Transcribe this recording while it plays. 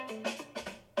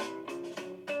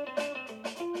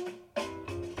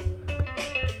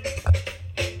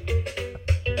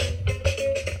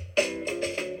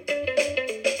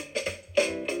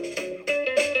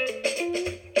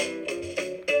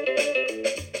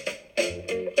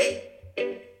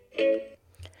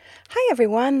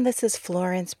everyone, this is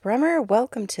Florence Brummer.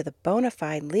 Welcome to the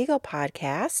Bonafide Legal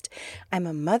Podcast. I'm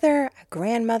a mother, a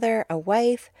grandmother, a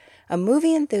wife, a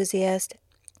movie enthusiast,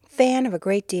 fan of a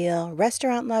great deal,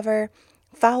 restaurant lover,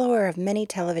 follower of many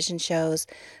television shows,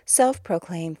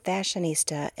 self-proclaimed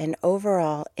fashionista, and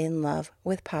overall in love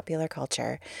with popular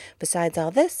culture. Besides all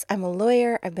this, I'm a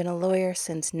lawyer. I've been a lawyer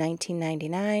since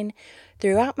 1999.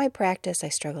 Throughout my practice, I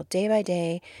struggle day by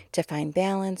day to find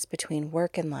balance between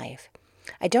work and life.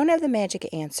 I don't have the magic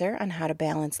answer on how to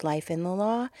balance life in the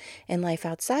law and life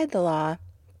outside the law,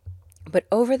 but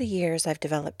over the years I've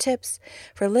developed tips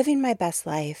for living my best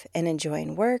life and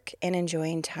enjoying work and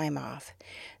enjoying time off.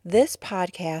 This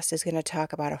podcast is going to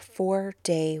talk about a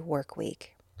 4-day work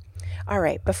week. All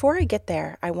right, before I get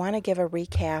there, I want to give a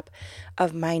recap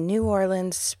of my New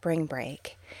Orleans spring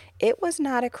break. It was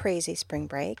not a crazy spring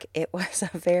break. It was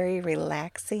a very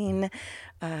relaxing,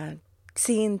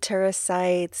 seeing tourist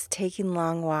sites, taking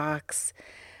long walks,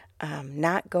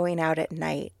 not going out at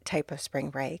night type of spring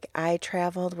break. I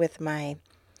traveled with my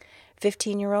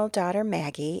 15-year-old daughter,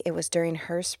 Maggie. It was during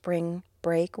her spring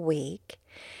break week.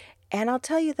 And I'll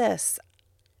tell you this,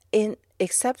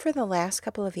 except for the last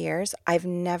couple of years, I've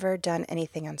never done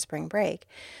anything on spring break.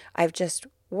 I've just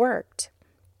worked.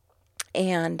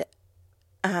 And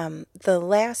the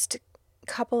last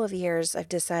couple of years, I've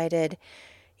decided,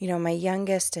 my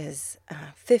youngest is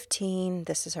 15.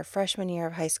 This is her freshman year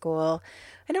of high school.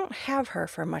 I don't have her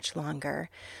for much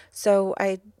longer. So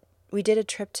we did a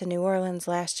trip to New Orleans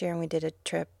last year and we did a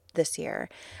trip this year.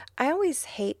 I always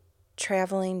hate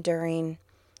traveling during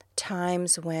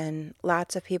times when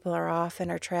lots of people are off and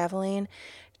are traveling.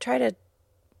 Try to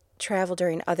travel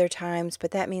during other times, but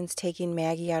that means taking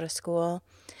Maggie out of school.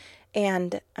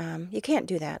 And you can't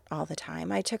do that all the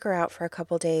time. I took her out for a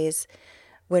couple days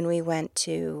when we went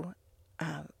to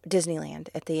Disneyland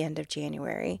at the end of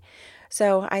January.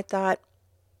 So I thought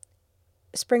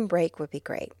spring break would be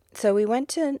great. So we went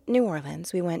to New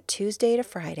Orleans. We went Tuesday to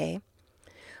Friday,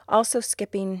 also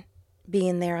skipping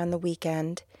being there on the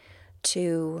weekend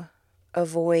to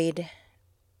avoid,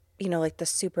 like the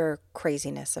super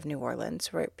craziness of New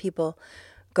Orleans where people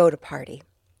go to party.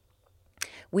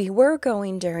 We were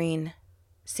going during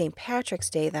St. Patrick's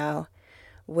Day, though,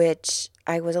 which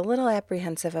I was a little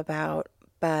apprehensive about,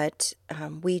 but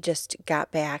we just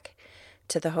got back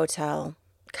to the hotel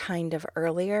kind of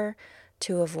earlier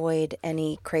to avoid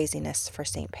any craziness for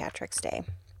St. Patrick's Day.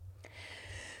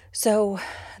 So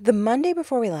the Monday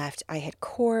before we left, I had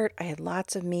court, I had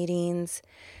lots of meetings.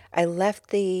 I left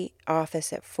the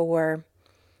office at 4.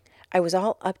 I was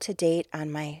all up to date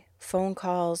on my phone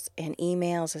calls and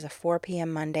emails as a 4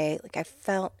 p.m. Monday. I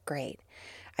felt great.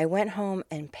 I went home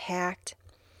and packed.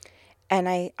 And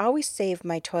I always save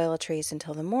my toiletries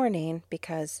until the morning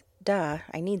because,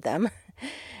 I need them.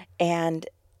 And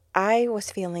I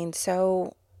was feeling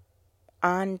so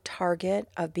on target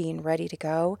of being ready to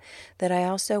go that I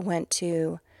also went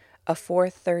to a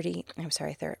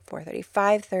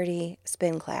 5:30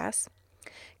 spin class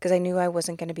because I knew I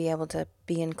wasn't going to be able to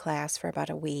be in class for about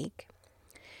a week.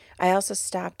 I also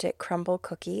stopped at Crumble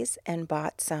Cookies and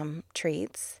bought some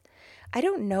treats. I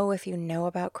don't know if you know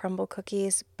about Crumble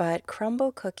Cookies, but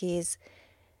Crumble Cookies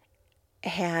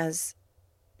has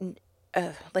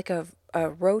a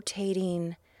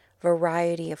rotating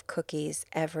variety of cookies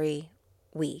every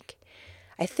week.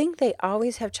 I think they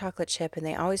always have chocolate chip and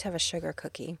they always have a sugar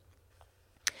cookie,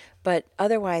 but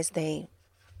otherwise they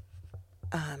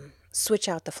switch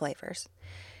out the flavors.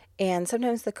 And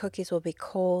sometimes the cookies will be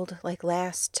cold. Like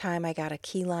last time I got a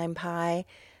key lime pie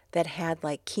that had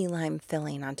key lime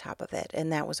filling on top of it, and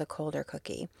that was a colder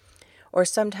cookie. Or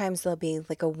sometimes there'll be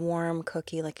a warm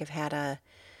cookie, like I've had a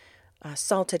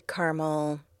salted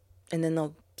caramel, and then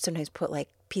they'll sometimes put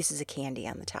pieces of candy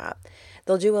on the top.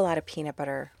 They'll do a lot of peanut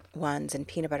butter ones and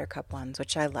peanut butter cup ones,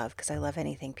 which I love because I love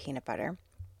anything peanut butter.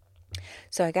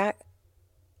 So I got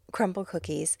Crumble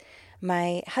Cookies.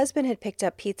 My husband had picked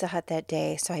up Pizza Hut that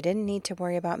day, so I didn't need to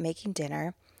worry about making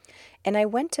dinner. And I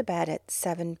went to bed at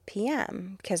 7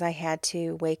 p.m. because I had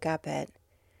to wake up at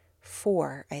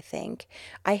 4, I think.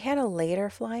 I had a later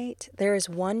flight. There is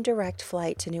one direct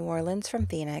flight to New Orleans from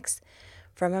Phoenix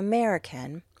from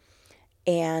American,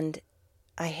 and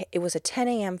it was a 10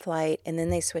 a.m. flight, and then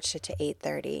they switched it to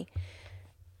 8:30,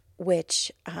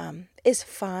 which is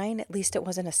fine. At least it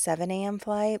wasn't a 7 a.m.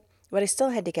 flight, but I still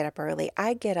had to get up early.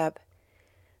 I get up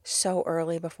so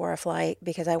early before a flight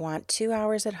because I want 2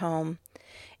 hours at home,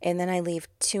 and then I leave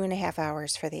 2.5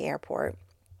 hours for the airport.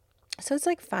 So it's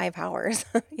 5 hours,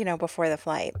 before the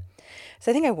flight.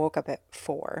 So I think I woke up at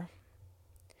 4.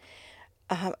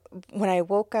 When I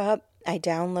woke up, I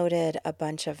downloaded a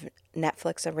bunch of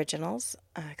Netflix originals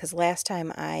because last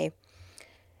time I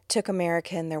took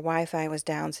American, their Wi-Fi was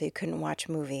down, so you couldn't watch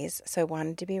movies. So I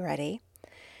wanted to be ready.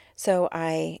 So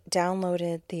I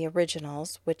downloaded the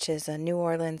originals, which is a New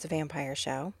Orleans vampire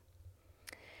show.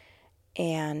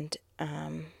 And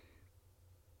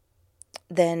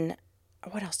then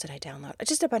what else did I download?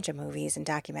 Just a bunch of movies and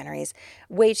documentaries.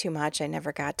 Way too much. I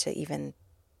never got to even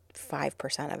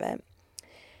 5% of it.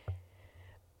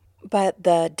 But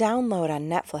the download on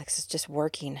Netflix is just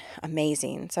working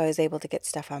amazing. So I was able to get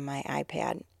stuff on my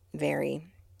iPad very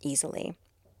easily.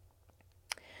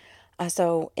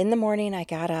 So in the morning, I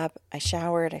got up, I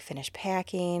showered, I finished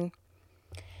packing.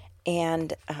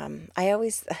 And I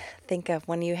always think of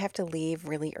when you have to leave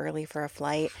really early for a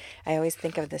flight, I always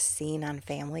think of the scene on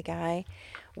Family Guy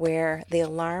where the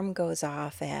alarm goes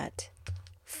off at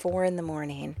 4 in the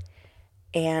morning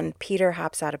and Peter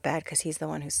hops out of bed because he's the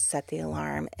one who set the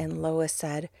alarm. And Lois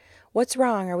said, "What's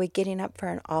wrong? Are we getting up for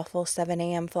an awful 7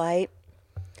 a.m. flight?"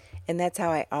 And that's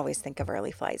how I always think of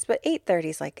early flights. But 8:30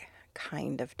 is like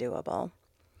kind of doable.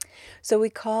 So we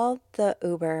called the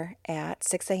Uber at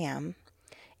 6 a.m.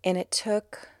 and it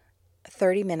took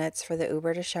 30 minutes for the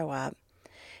Uber to show up.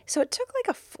 So it took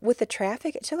with the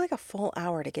traffic, it took like a full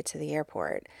hour to get to the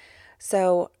airport.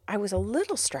 So I was a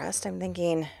little stressed. I'm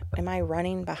thinking, am I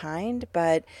running behind?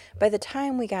 But by the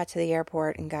time we got to the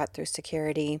airport and got through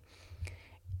security,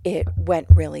 it went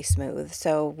really smooth.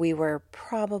 So we were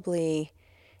probably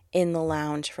in the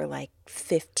lounge for like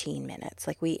 15 minutes.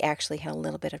 Like we actually had a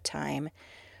little bit of time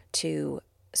to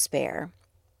spare.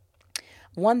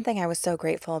 One thing I was so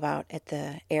grateful about at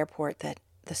the airport that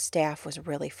the staff was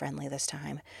really friendly this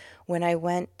time. When I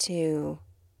went to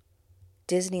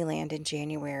Disneyland in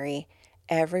January,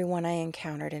 everyone I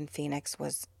encountered in Phoenix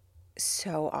was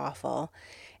so awful.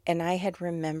 And I had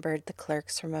remembered the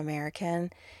clerks from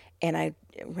American, and I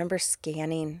remember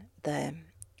scanning the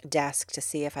desk to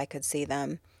see if I could see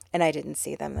them, and I didn't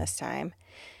see them this time.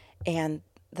 And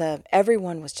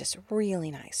everyone was just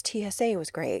really nice. TSA was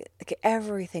great. Like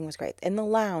everything was great. In the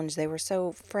lounge, they were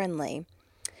so friendly.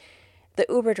 The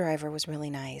Uber driver was really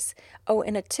nice. Oh,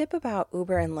 and a tip about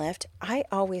Uber and Lyft, I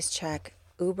always check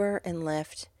Uber and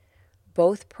Lyft,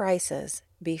 both prices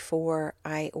before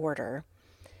I order.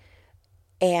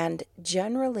 And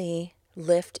generally,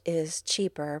 Lyft is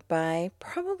cheaper by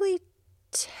probably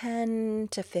 10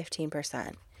 to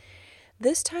 15%.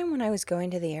 This time when I was going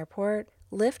to the airport,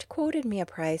 Lyft quoted me a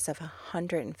price of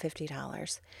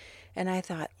 $150. And I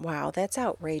thought, wow, that's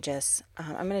outrageous.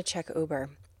 I'm going to check Uber.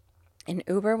 And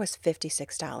Uber was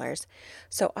 $56.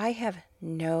 So I have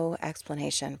no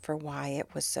explanation for why it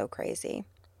was so crazy.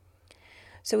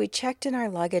 So we checked in our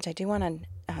luggage. I do want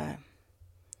to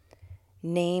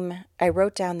I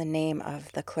wrote down the name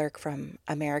of the clerk from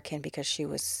American because she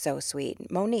was so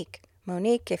sweet. Monique.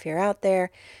 Monique, if you're out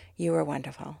there, you were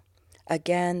wonderful.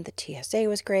 Again, the TSA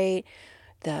was great.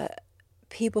 The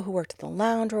people who worked at the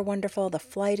lounge were wonderful. The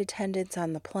flight attendants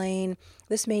on the plane.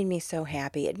 This made me so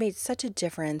happy. It made such a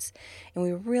difference, and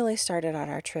we really started on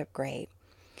our trip great.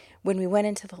 When we went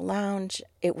into the lounge,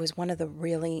 it was one of the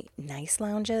really nice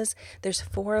lounges. There's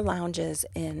 4 lounges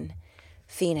in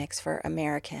Phoenix for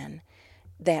American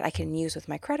that I can use with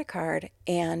my credit card,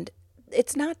 and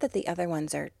it's not that the other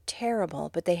ones are terrible,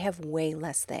 but they have way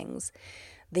less things.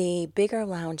 The bigger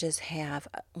lounges have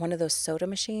one of those soda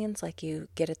machines like you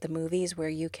get at the movies where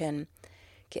you can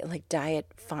get like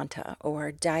Diet Fanta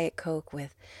or Diet Coke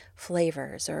with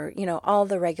flavors or, all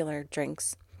the regular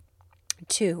drinks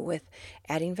too with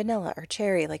adding vanilla or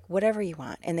cherry, like whatever you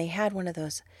want. And they had one of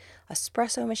those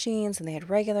espresso machines and they had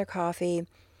regular coffee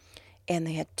and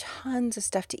they had tons of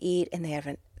stuff to eat and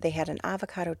they had an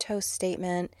avocado toast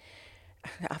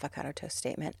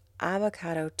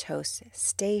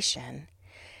station,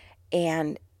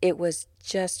 and it was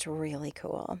just really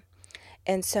cool.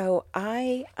 And so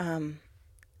I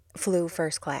flew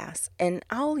first class, and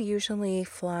I'll usually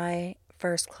fly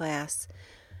first class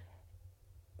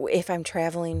if I'm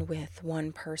traveling with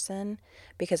one person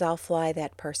because I'll fly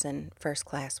that person first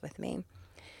class with me.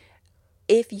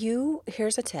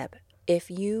 Here's a tip,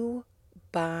 if you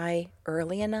buy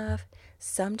early enough,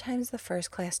 sometimes the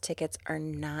first class tickets are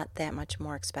not that much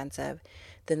more expensive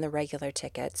than the regular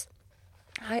tickets.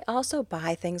 I also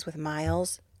buy things with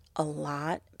miles a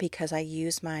lot because I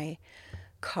use my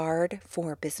card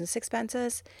for business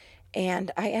expenses,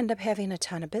 and I end up having a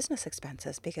ton of business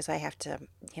expenses because I have to,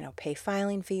 pay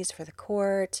filing fees for the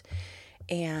court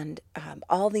and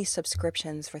all these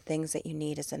subscriptions for things that you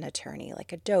need as an attorney,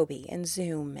 like Adobe and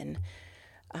Zoom and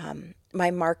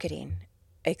my marketing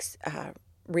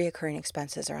reoccurring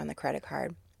expenses are on the credit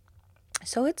card.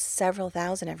 So it's several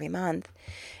thousand every month.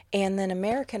 And then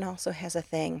American also has a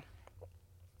thing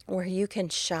where you can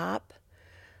shop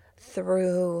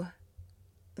through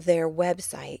their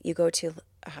website. You go to,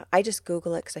 I just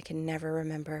Google it because I can never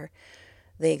remember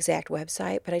the exact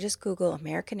website, but I just Google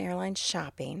American Airlines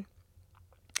shopping.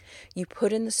 You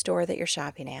put in the store that you're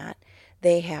shopping at.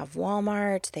 They have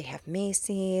Walmart, they have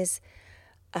Macy's.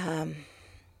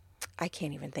 I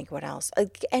can't even think what else.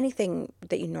 Anything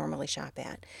that you normally shop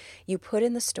at. You put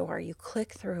in the store, you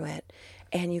click through it,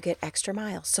 and you get extra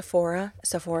miles. Sephora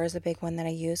is a big one that I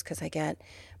use because I get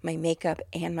my makeup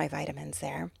and my vitamins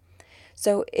there.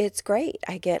 So it's great.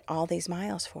 I get all these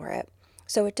miles for it.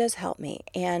 So it does help me.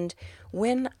 And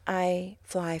when I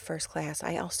fly first class,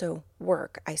 I also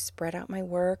work. I spread out my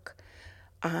work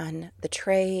on the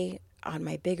tray, on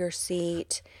my bigger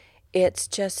seat. It's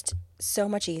just so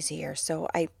much easier. So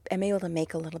I am able to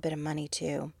make a little bit of money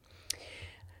too,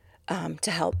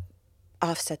 to help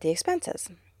offset the expenses.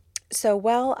 So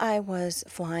while I was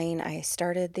flying, I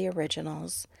started the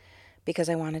originals because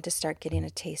I wanted to start getting a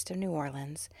taste of New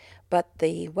Orleans. But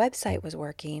the website was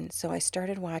working, so I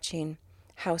started watching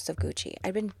House of Gucci.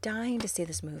 I'd been dying to see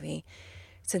this movie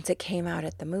since it came out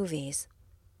at the movies.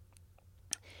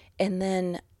 And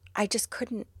then I just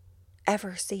couldn't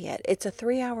ever see it. It's a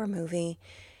 3-hour movie,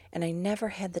 and I never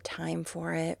had the time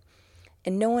for it.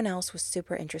 And no one else was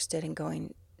super interested in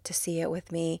going to see it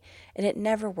with me, and it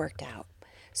never worked out.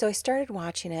 So I started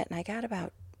watching it, and I got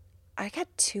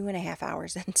 2.5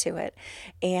 hours into it,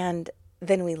 and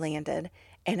then we landed,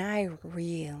 and I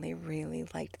really, really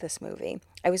liked this movie.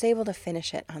 I was able to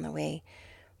finish it on the way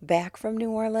back from New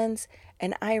Orleans,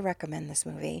 and I recommend this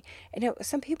movie. And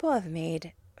some people have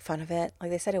made fun of it.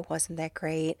 Like they said it wasn't that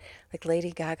great. Like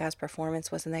Lady Gaga's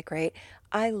performance wasn't that great.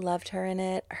 I loved her in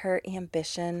it. Her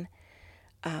ambition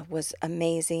was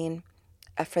amazing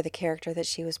for the character that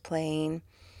she was playing.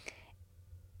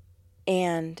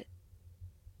 And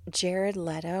Jared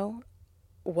Leto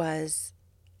was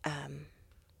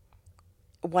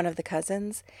one of the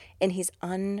cousins, and he's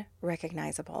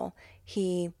unrecognizable.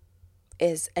 He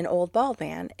is an old bald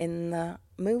man in the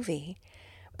movie,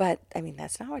 but I mean,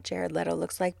 that's not what Jared Leto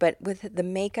looks like. But with the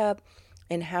makeup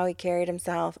and how he carried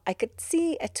himself, I could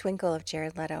see a twinkle of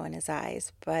Jared Leto in his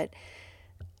eyes, but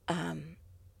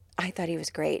I thought he was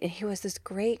great. And he was this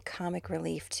great comic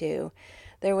relief, too.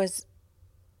 There was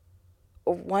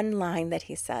one line that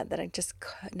he said that I just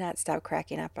could not stop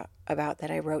cracking up about that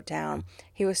I wrote down.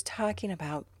 He was talking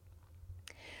about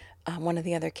one of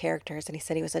the other characters, and he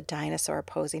said he was a dinosaur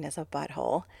posing as a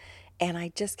butthole. And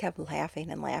I just kept laughing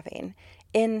and laughing.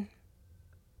 In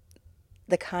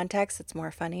the context, it's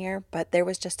more funnier, but there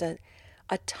was just a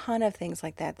ton of things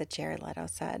like that that Jared Leto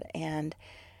said, and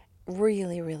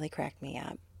really, really cracked me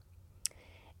up.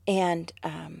 And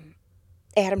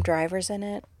Adam Driver's in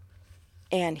it,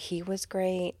 and he was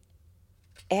great.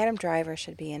 Adam Driver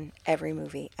should be in every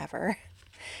movie ever.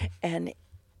 And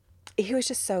he was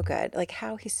just so good. Like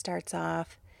how he starts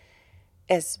off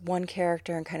as one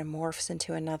character and kind of morphs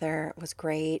into another was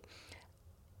great.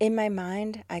 In my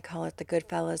mind, I call it the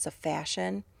Goodfellas of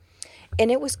fashion.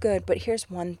 And it was good, but here's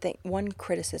one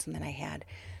criticism that I had.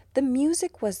 The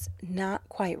music was not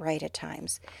quite right at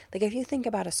times. Like if you think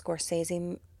about a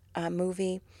Scorsese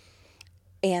movie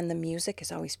and the music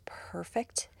is always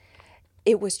perfect,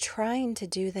 it was trying to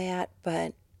do that,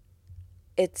 but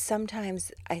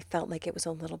sometimes I felt like it was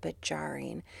a little bit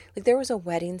jarring. Like there was a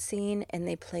wedding scene and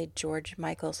they played George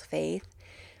Michael's Faith,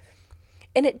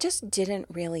 and it just didn't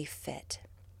really fit.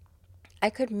 I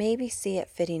could maybe see it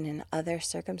fitting in other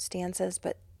circumstances,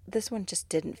 but this one just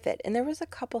didn't fit. And there was a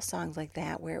couple songs like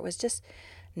that where it was just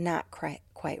not quite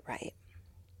right.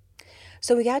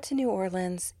 So we got to New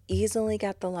Orleans, easily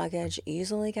got the luggage,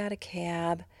 easily got a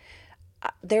cab.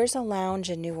 There's a lounge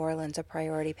in New Orleans, a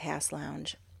Priority Pass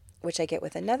lounge, which I get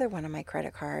with another one of my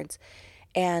credit cards.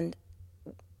 And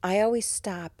I always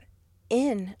stop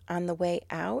in on the way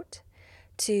out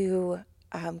to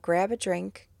grab a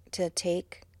drink to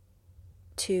take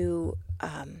to,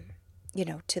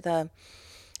 to the,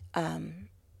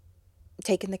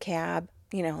 taking the cab,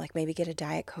 like maybe get a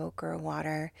Diet Coke or a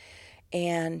water,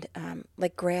 and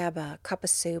like grab a cup of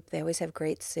soup. They always have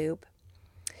great soup.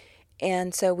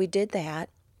 And so we did that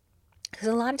because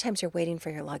a lot of times you're waiting for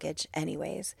your luggage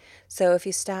anyways. So if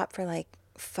you stop for like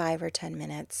 5 or 10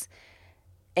 minutes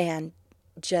and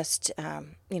just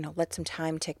let some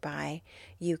time tick by,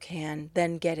 you can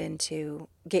then get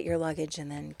your luggage and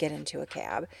then get into a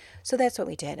cab. So that's what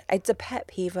we did. It's a pet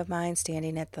peeve of mine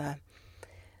standing at the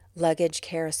luggage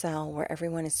carousel where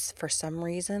everyone is for some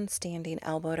reason standing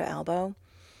elbow to elbow.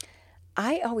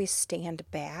 I always stand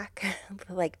back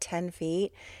like 10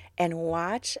 feet and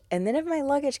watch. And then if my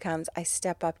luggage comes, I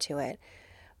step up to it.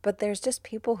 But there's just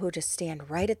people who just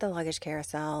stand right at the luggage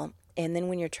carousel. And then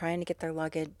when you're trying to get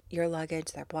your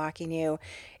luggage, they're blocking you.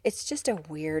 It's just a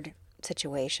weird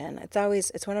situation.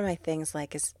 It's one of my things,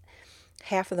 like, is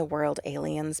half of the world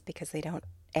aliens because they don't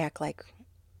act like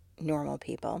normal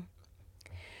people.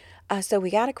 So we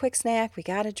got a quick snack, we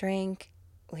got a drink,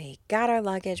 we got our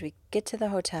luggage, we get to the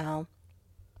hotel,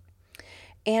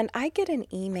 and I get an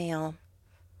email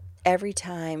every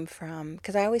time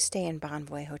because I always stay in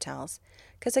Bonvoy hotels,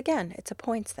 because again, it's a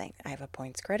points thing. I have a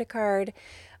points credit card,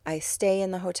 I stay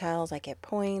in the hotels, I get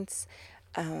points.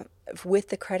 With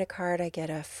the credit card, I get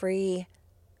a free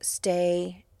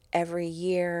stay every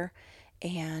year,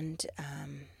 and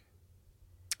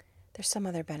there's some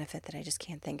other benefit that I just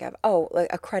can't think of. Oh,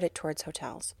 like a credit towards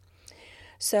hotels.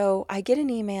 So I get an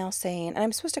email saying, and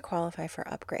I'm supposed to qualify for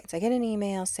upgrades. I get an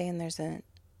email saying there's an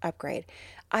upgrade.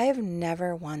 I have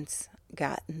never once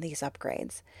gotten these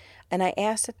upgrades. And I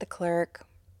asked the clerk,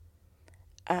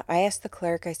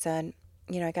 I said,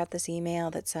 I got this email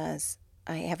that says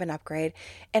I have an upgrade.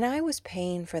 And I was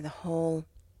paying for the whole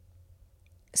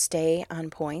stay on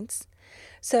points.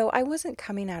 So I wasn't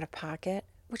coming out of pocket,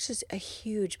 which is a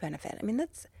huge benefit. I mean,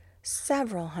 that's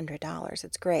several $100s.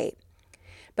 It's great.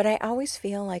 But I always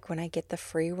feel like when I get the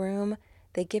free room,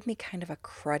 they give me kind of a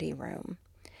cruddy room.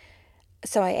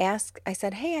 So I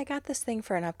said, hey, I got this thing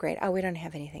for an upgrade. Oh, we don't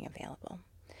have anything available.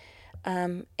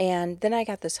 And then I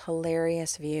got this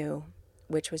hilarious view,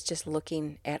 which was just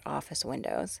looking at office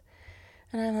windows.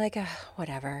 And I'm like,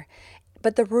 whatever.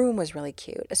 But the room was really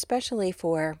cute, especially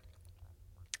for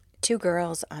two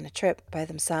girls on a trip by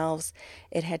themselves.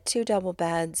 It had two double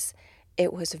beds.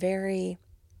 It was very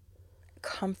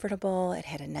comfortable. It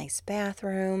had a nice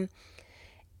bathroom,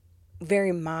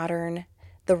 very modern.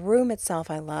 The room itself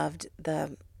I loved.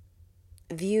 The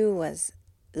view was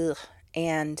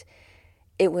and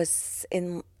it was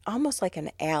in almost like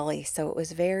an alley, so it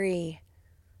was very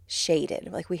shaded,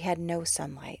 like we had no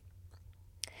sunlight.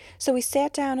 So we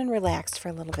sat down and relaxed for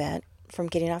a little bit from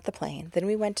getting off the plane. Then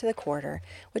we went to the Quarter,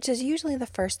 which is usually the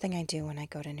first thing I do when I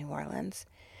go to New Orleans.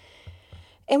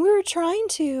 And we were trying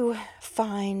to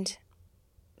find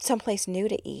someplace new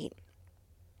to eat.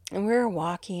 And we were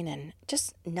walking and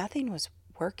just nothing was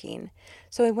working.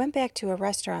 So I went back to a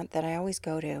restaurant that I always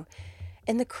go to.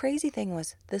 And the crazy thing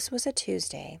was, this was a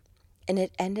Tuesday, and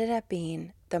it ended up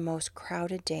being the most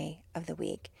crowded day of the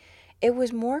week. It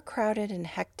was more crowded and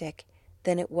hectic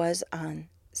than it was on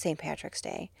St. Patrick's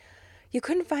Day. You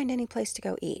couldn't find any place to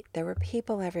go eat. There were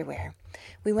people everywhere.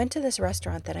 We went to this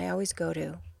restaurant that I always go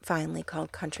to, finally,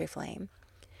 called Country Flame.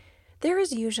 There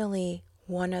is usually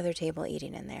one other table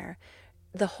eating in there.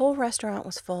 The whole restaurant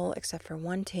was full except for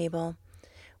one table.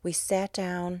 We sat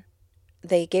down.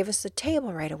 They gave us a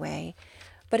table right away,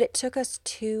 but it took us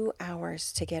 2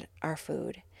 hours to get our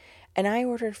food. And I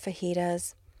ordered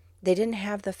fajitas. They didn't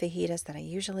have the fajitas that I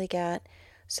usually get,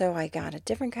 so I got a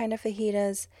different kind of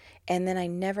fajitas, and then I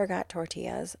never got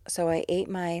tortillas. So I ate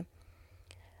my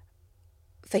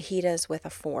fajitas with a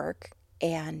fork,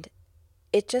 and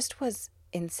it just was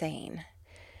insane.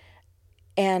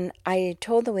 And I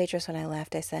told the waitress when I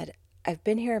left, I said, I've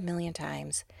been here a million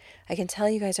times. I can tell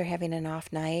you guys are having an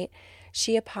off night.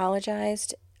 She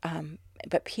apologized,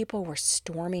 but people were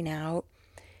storming out,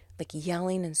 like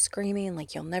yelling and screaming,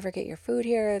 like, you'll never get your food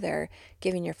here. They're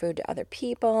giving your food to other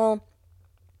people.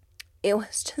 It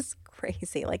was just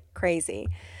crazy, like crazy.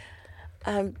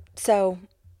 So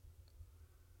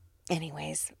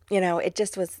anyways, it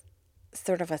just was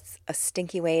sort of a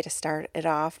stinky way to start it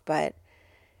off, but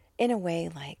in a way,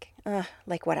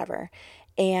 like whatever.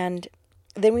 And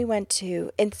then we went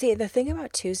and see, the thing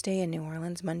about Tuesday in New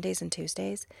Orleans, Mondays and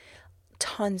Tuesdays,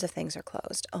 tons of things are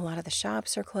closed. A lot of the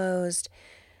shops are closed,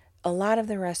 a lot of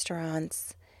the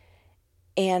restaurants.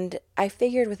 And I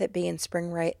figured with it being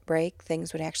spring break,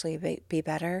 things would actually be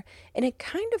better. And it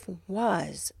kind of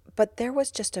was, but there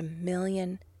was just a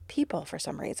million people for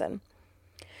some reason.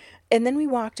 And then we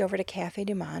walked over to Cafe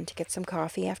Du Monde to get some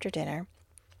coffee after dinner.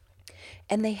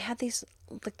 And they had these,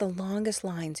 like, the longest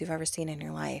lines you've ever seen in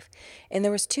your life. And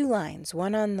there was two lines,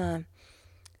 one on the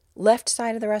left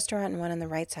side of the restaurant and one on the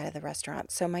right side of the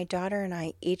restaurant. So my daughter and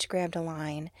I each grabbed a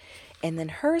line, and then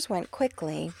hers went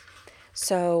quickly.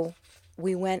 So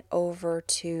we went over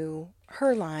to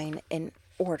her line and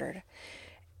ordered.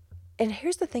 And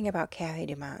here's the thing about Cafe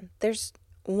Du Monde. There's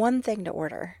one thing to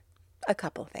order. A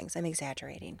couple of things. I'm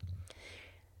exaggerating.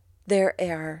 There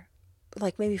are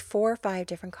like maybe 4 or 5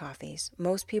 different coffees.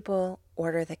 Most people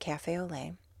order the cafe au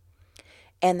lait.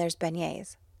 And there's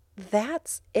beignets.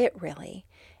 That's it, really.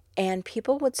 And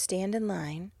people would stand in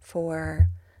line for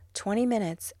 20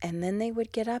 minutes, and then they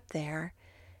would get up there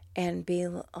and be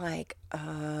like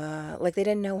they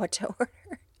didn't know what to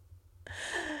order.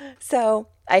 So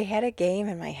I had a game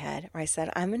in my head where I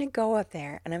said, I'm going to go up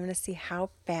there and I'm going to see how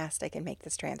fast I can make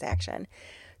this transaction.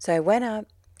 So I went up,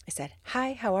 I said,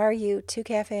 hi, how are you? 2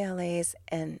 cafe au laits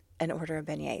and an order of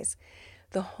beignets.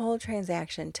 The whole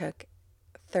transaction took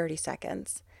 30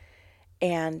 seconds.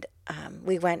 And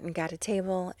we went and got a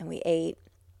table and we ate.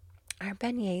 Our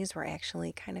beignets were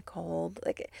actually kind of cold.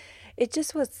 Like it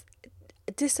just was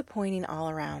disappointing all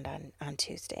around on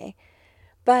Tuesday.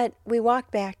 But we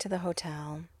walked back to the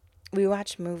hotel. We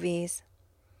watched movies.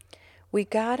 We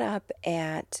got up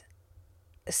at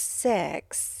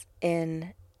 6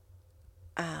 in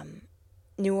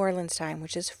New Orleans time,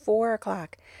 which is 4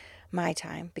 o'clock my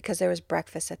time, because there was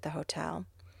breakfast at the hotel,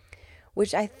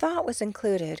 which I thought was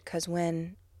included because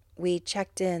when we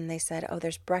checked in, they said, oh,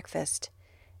 there's breakfast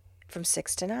from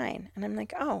 6 to 9. And I'm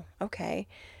like, oh, okay.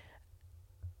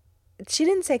 She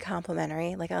didn't say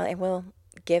complimentary. Like, I will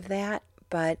give that,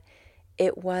 but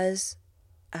it was,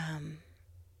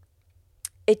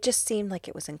 it just seemed like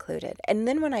it was included. And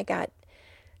then when I got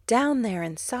down there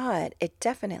and saw it, it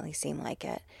definitely seemed like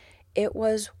it. It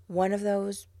was one of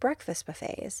those breakfast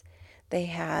buffets. They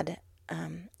had,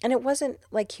 and it wasn't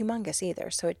like humongous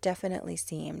either, so it definitely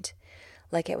seemed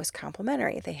like it was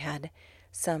complimentary. They had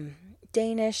some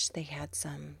Danish, they had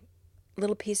some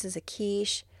little pieces of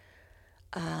quiche,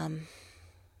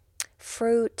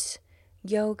 fruit,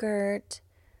 yogurt,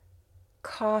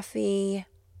 coffee,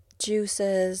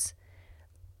 juices,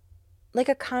 like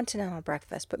a continental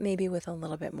breakfast, but maybe with a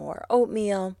little bit more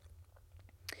oatmeal.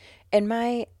 And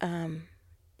my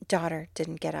daughter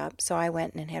didn't get up, so I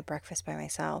went and had breakfast by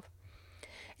myself.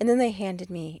 And then they handed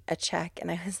me a check, and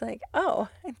I was like, oh,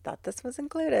 I thought this was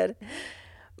included.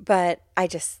 But I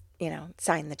just,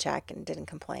 signed the check and didn't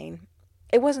complain.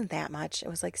 It wasn't that much. It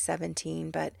was like 17,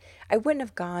 but I wouldn't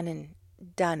have gone and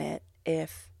done it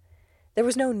if there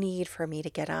was no need for me to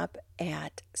get up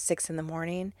at 6 in the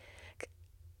morning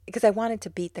because I wanted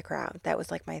to beat the crowd. That was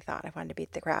like my thought. I wanted to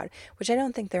beat the crowd, which I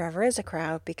don't think there ever is a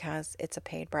crowd because it's a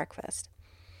paid breakfast.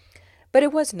 But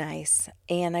it was nice.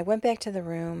 And I went back to the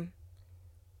room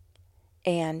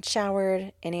and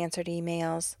showered and answered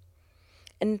emails.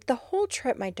 And the whole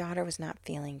trip, my daughter was not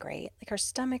feeling great. Like her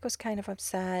stomach was kind of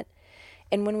upset.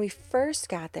 And when we first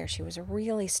got there, she was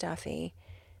really stuffy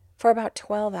for about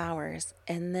 12 hours.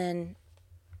 And then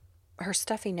her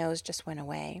stuffy nose just went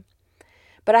away.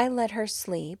 But I let her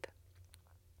sleep.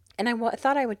 And I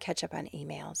thought I would catch up on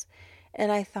emails.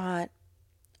 And I thought,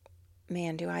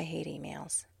 man, do I hate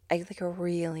emails. I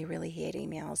really, really hate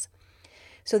emails.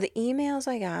 So the emails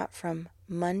I got from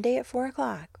Monday at 4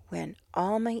 o'clock, when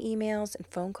all my emails and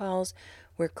phone calls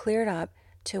were cleared up,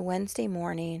 to Wednesday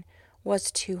morning was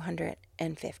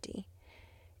 250.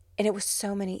 And it was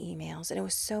so many emails. And it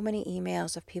was so many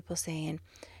emails of people saying,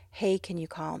 hey, can you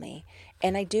call me?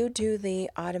 And I do the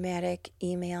automatic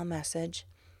email message,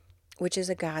 which is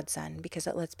a godsend because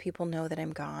it lets people know that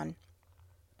I'm gone.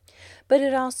 But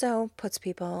it also puts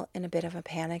people in a bit of a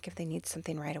panic if they need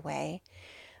something right away,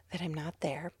 that I'm not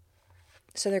there.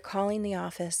 So they're calling the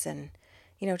office and,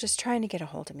 just trying to get a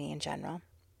hold of me in general.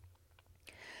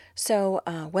 So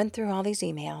went through all these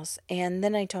emails, and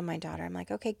then I told my daughter, I'm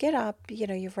like, okay, get up,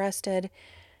 you've rested,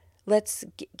 let's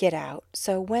get out.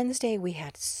 So Wednesday we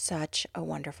had such a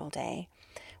wonderful day.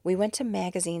 We went to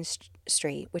Magazine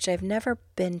Street, which I've never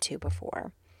been to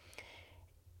before.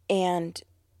 And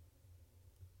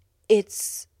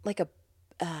it's like a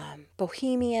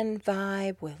bohemian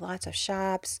vibe with lots of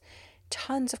shops,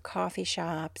 tons of coffee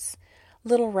shops,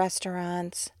 little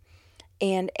restaurants.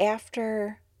 And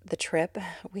after the trip,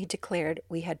 we declared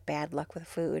we had bad luck with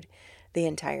food the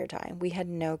entire time. We had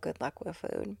no good luck with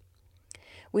food.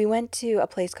 We went to a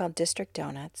place called District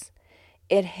Donuts.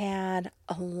 It had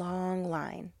a long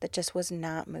line that just was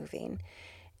not moving.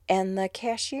 And the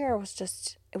cashier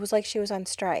it was like she was on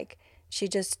strike. She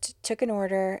just took an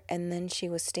order and then she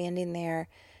was standing there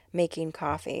making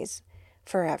coffees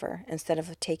forever instead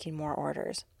of taking more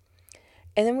orders.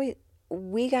 And then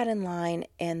we got in line,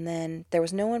 and then there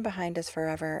was no one behind us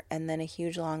forever, and then a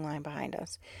huge long line behind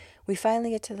us. We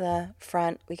finally get to the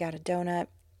front. We got a donut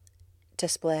to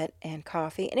split and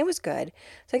coffee, and it was good.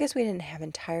 So I guess we didn't have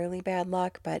entirely bad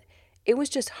luck, but it was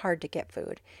just hard to get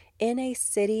food. In a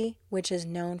city which is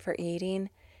known for eating,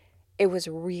 it was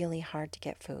really hard to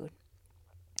get food.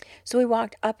 So we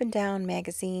walked up and down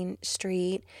Magazine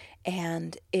Street,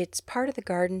 and it's part of the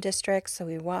Garden District, so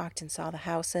we walked and saw the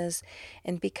houses.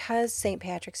 And because St.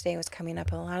 Patrick's Day was coming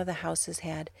up, a lot of the houses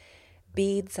had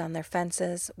beads on their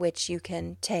fences, which you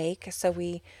can take. So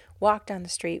we walked down the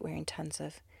street wearing tons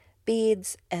of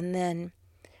beads, and then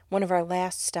one of our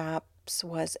last stops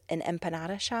was an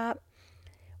empanada shop,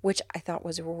 which I thought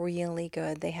was really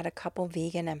good. They had a couple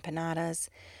vegan empanadas.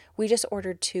 We just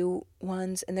ordered two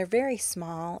ones, and they're very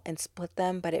small, and split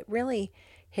them, but it really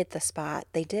hit the spot.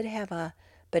 They did have a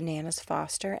Bananas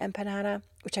Foster empanada,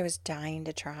 which I was dying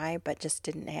to try, but just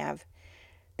didn't have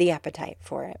the appetite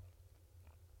for it.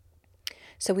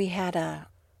 So we had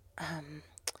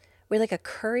like a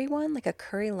curry one, like a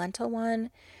curry lentil one,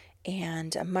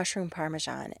 and a mushroom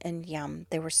parmesan, and yum,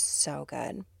 they were so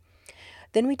good.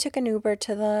 Then we took an Uber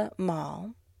to the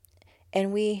mall,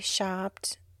 and we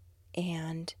shopped,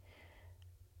 and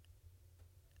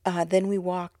then we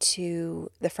walked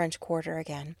to the French Quarter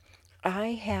again. I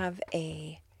have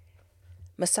a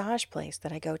massage place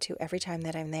that I go to every time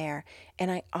that I'm there, and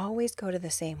I always go to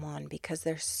the same one because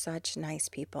they're such nice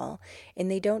people, and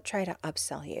they don't try to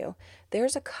upsell you.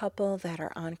 There's a couple that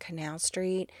are on Canal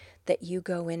Street that you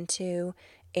go into,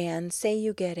 and say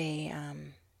you get a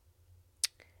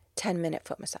 10-minute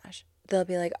foot massage. They'll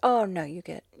be like, "Oh no, you're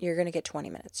going to get 20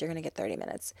 minutes. You're going to get 30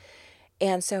 minutes."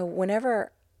 And so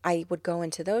whenever I would go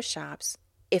into those shops,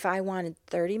 if I wanted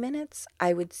 30 minutes,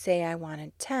 I would say I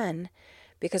wanted 10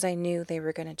 because I knew they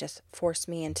were going to just force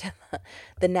me into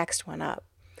the next one up.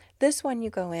 This one, you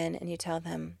go in and you tell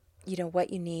them, what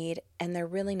you need, and they're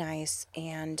really nice,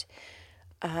 and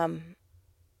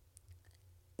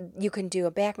you can do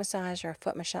a back massage or a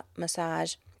foot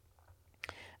massage.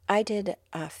 I did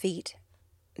feet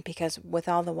because with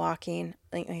all the walking,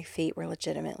 my feet were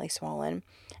legitimately swollen,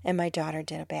 and my daughter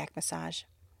did a back massage.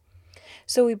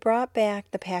 So we brought back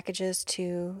the packages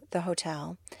to the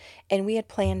hotel, and we had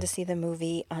planned to see the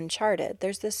movie Uncharted.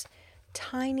 There's this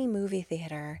tiny movie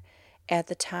theater at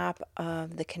the top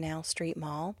of the Canal Street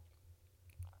Mall,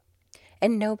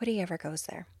 and nobody ever goes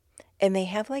there. And they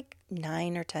have like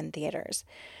 9 or 10 theaters.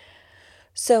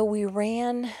 So we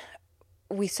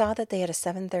saw that they had a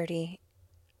 7:30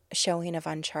 showing of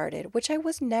Uncharted, which I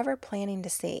was never planning to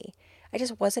see. I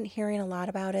just wasn't hearing a lot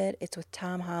about it. It's with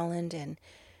Tom Holland and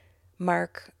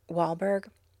Mark Wahlberg,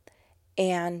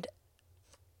 and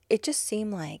it just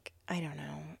seemed like, I don't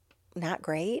know, not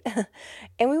great.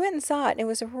 And we went and saw it, and it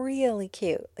was really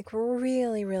cute, like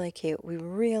really, really cute. We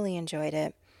really enjoyed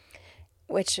it,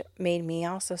 which made me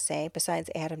also say, besides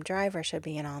Adam Driver should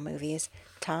be in all movies,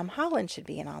 Tom Holland should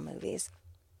be in all movies.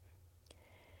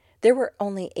 There were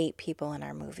only 8 people in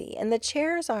our movie, and the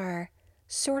chairs are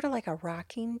sort of like a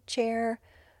rocking chair.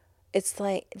 It's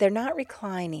like they're not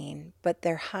reclining, but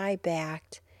they're high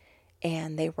backed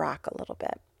and they rock a little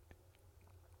bit.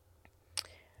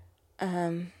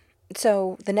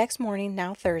 So the next morning,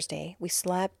 now Thursday, we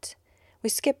skipped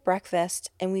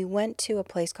breakfast, and we went to a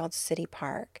place called City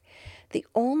Park. The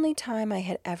only time I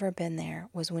had ever been there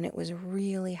was when it was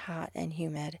really hot and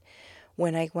humid,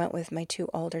 when I went with my 2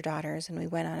 older daughters, and we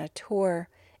went on a tour,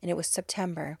 and it was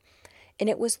September, and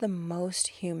it was the most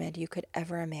humid you could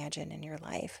ever imagine in your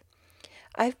life.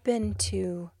 I've been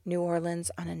to New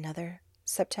Orleans on another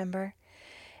September,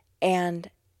 and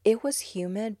it was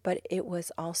humid, but it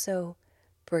was also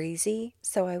breezy,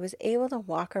 so I was able to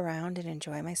walk around and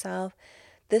enjoy myself.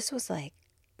 This was like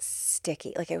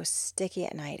sticky. Like, it was sticky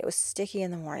at night. It was sticky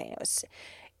in the morning.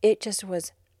 It just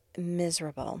was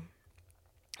miserable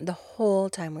the whole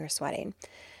time we were sweating.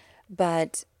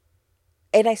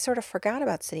 And I sort of forgot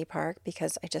about City Park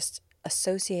because I just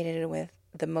associated it with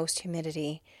the most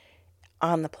humidity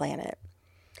on the planet.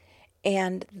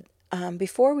 And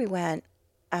before we went,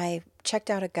 I checked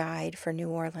out a guide for New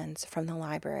Orleans from the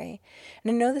library.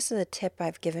 And I know this is a tip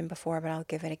I've given before, but I'll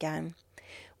give it again.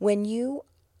 When you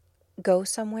go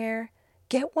somewhere,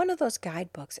 get one of those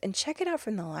guidebooks and check it out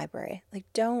from the library. Like,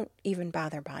 don't even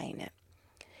bother buying it.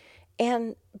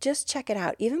 And just check it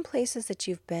out, even places that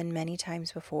you've been many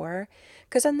times before.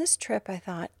 Because on this trip, I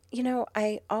thought,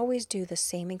 I always do the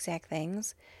same exact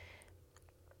things.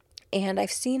 And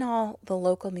I've seen all the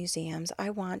local museums. I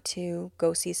want to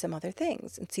go see some other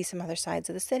things and see some other sides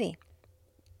of the city.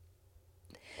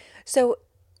 So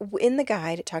in the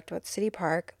guide, it talked about City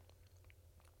Park.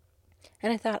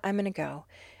 And I thought, I'm going to go.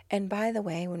 And by the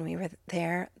way, when we were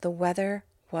there, the weather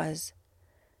was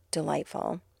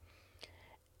delightful.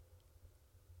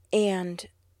 And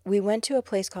we went to a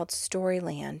place called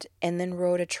Storyland and then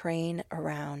rode a train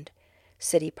around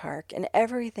City Park. And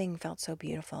everything felt so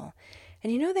beautiful.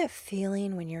 And you know that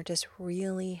feeling when you're just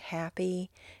really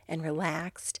happy and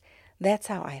relaxed? That's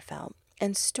how I felt.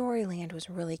 And Storyland was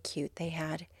really cute. They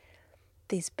had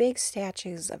these big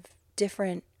statues of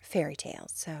different fairy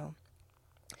tales. So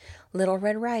Little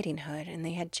Red Riding Hood, and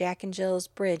they had Jack and Jill's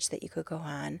bridge that you could go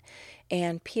on,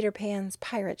 and Peter Pan's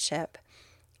pirate ship.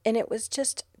 And it was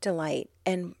just delight.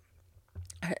 And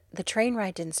The train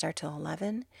ride didn't start till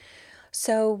 11.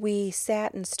 So we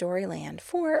sat in Storyland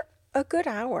for a good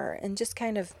hour and just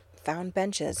kind of found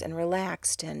benches and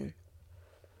relaxed and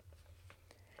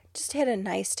just had a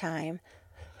nice time.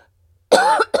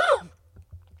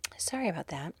 Sorry about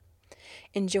that.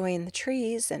 Enjoying the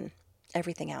trees and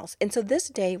everything else. And so this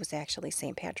day was actually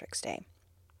St. Patrick's Day.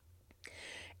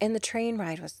 And the train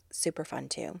ride was super fun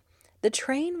too. The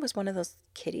train was one of those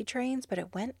kiddie trains, but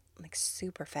it went like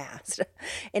super fast.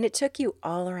 And it took you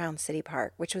all around City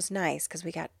Park, which was nice because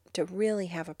we got to really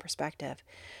have a perspective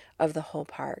of the whole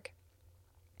park.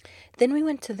 Then we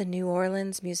went to the New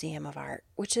Orleans Museum of Art,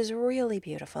 which is really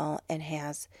beautiful and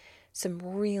has some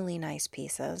really nice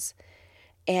pieces.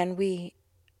 And we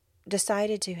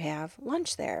decided to have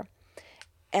lunch there.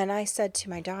 And I said to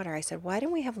my daughter, I said, why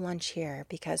don't we have lunch here?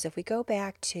 Because if we go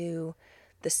back to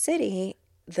the city,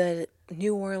 the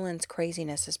New Orleans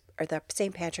craziness is, or the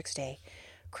St. Patrick's Day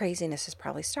craziness has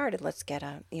probably started. Let's get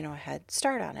a head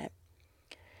start on it.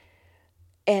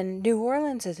 And New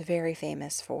Orleans is very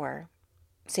famous for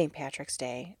St. Patrick's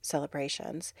Day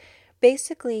celebrations.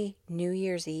 Basically, New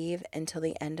Year's Eve until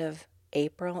the end of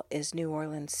April is New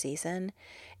Orleans season.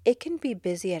 It can be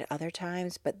busy at other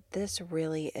times, but this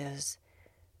really is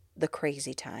the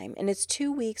crazy time. And it's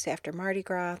 2 weeks after Mardi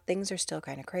Gras. Things are still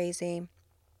kind of crazy.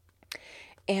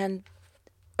 And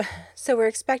so we're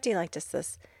expecting like just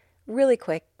this really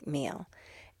quick meal.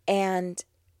 And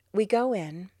we go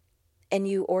in and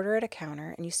you order at a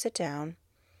counter and you sit down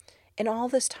and all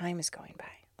this time is going by.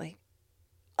 Like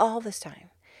all this time.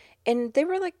 And they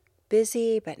were like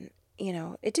busy, but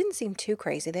it didn't seem too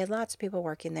crazy. They had lots of people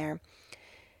working there.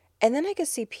 And then I could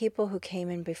see people who came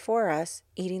in before us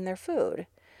eating their food.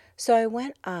 So I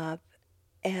went up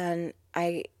and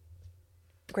I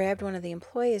grabbed one of the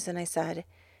employees and I said,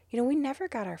 we never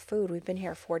got our food. We've been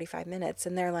here 45 minutes.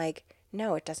 And they're like,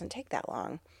 no, it doesn't take that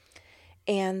long.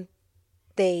 And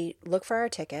they look for our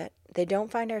ticket. They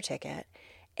don't find our ticket.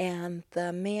 And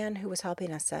the man who was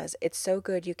helping us says, it's so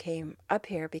good you came up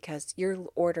here because your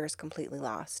order is completely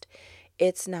lost.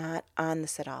 It's not on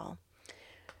this at all.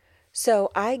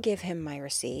 So I give him my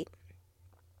receipt.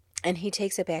 And he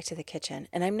takes it back to the kitchen.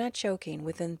 And I'm not joking.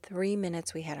 Within 3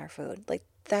 minutes, we had our food. Like,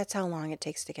 that's how long it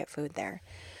takes to get food there.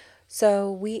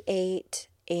 So we ate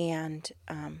and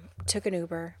took an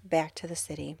Uber back to the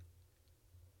city.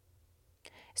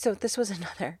 So this was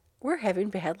another. We're having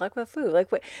bad luck with food. Like,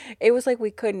 it was like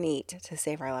we couldn't eat to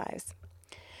save our lives.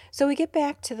 So we get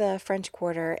back to the French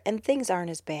Quarter, and things aren't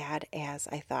as bad as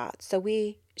I thought. So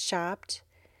we shopped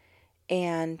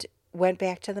and went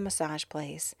back to the massage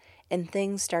place, and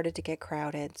things started to get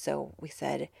crowded. So we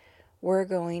said, we're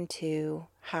going to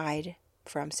hide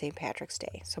from St. Patrick's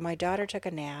Day. So my daughter took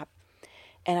a nap,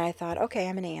 and I thought, okay,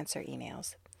 I'm going to answer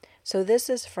emails. So this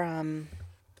is from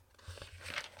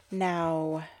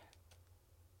now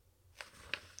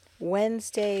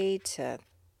Wednesday to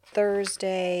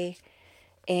Thursday,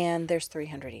 and there's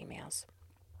 300 emails.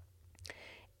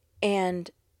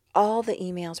 And all the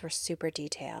emails were super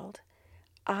detailed.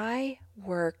 I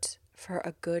worked for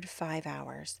a good 5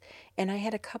 hours, and I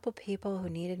had a couple people who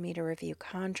needed me to review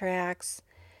contracts.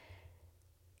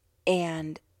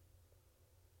 And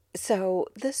so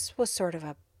this was sort of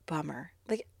a bummer.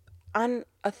 Like on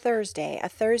a Thursday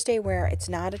where it's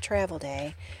not a travel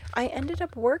day, I ended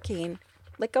up working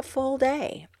like a full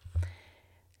day.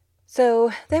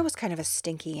 So that was kind of a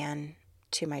stinky end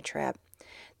to my trip.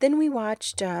 Then we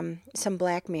watched some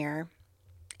Black Mirror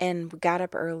and got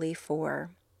up early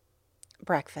for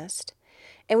breakfast.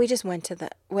 And we just went to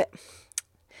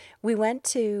we went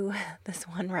to this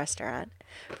one restaurant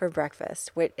for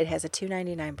breakfast. It has a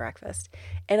 $2.99 breakfast.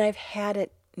 And I've had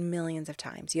it millions of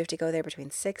times. You have to go there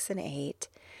between 6 and 8.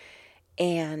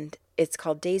 And it's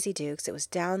called Daisy Dukes. It was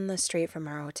down the street from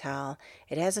our hotel.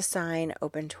 It has a sign,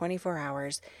 open 24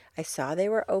 hours. I saw they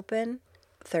were open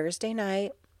Thursday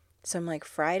night. So I'm like,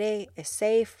 Friday is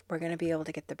safe. We're going to be able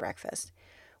to get the breakfast.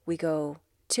 We go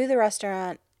to the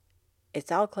restaurant.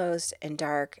 It's all closed and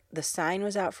dark. The sign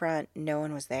was out front. No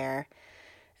one was there.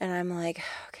 And I'm like,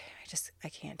 okay, I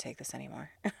can't take this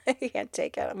anymore. I can't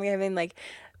take it. I'm having like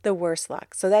the worst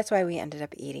luck. So that's why we ended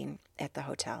up eating at the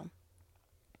hotel.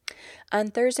 On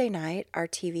Thursday night, our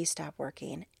TV stopped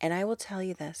working. And I will tell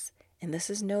you this, and this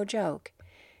is no joke.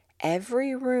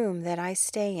 Every room that I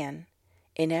stay in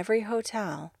every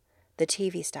hotel, the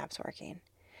TV stops working.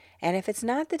 And if it's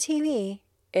not the TV,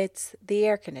 it's the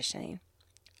air conditioning.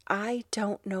 I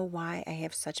don't know why I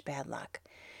have such bad luck.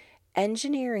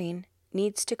 Engineering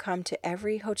needs to come to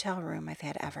every hotel room I've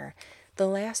had ever. The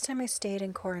last time I stayed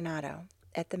in Coronado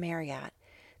at the Marriott,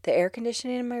 The air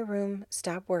conditioning in my room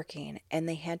stopped working, and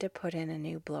they had to put in a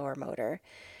new blower motor,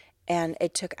 and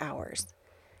it took hours.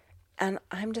 And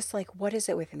I'm just like, what is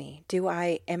it with me?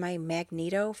 Am I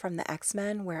Magneto from the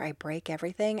X-Men where I break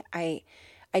everything? I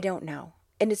don't know.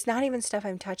 And it's not even stuff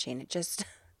I'm touching. It just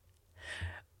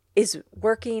is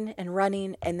working and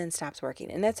running and then stops working.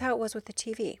 And that's how it was with the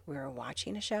TV. We were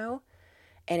watching a show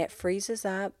and it freezes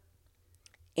up,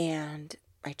 and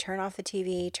I turn off the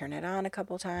TV, turn it on a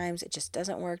couple times. It just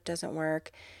doesn't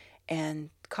work. And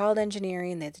called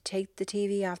engineering. They had to take the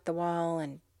TV off the wall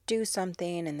and do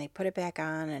something, and they put it back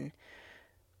on and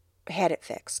had it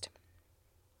fixed.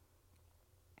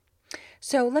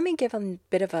 So let me give a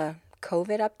bit of a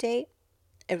COVID update,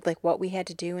 like what we had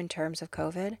to do in terms of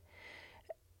COVID.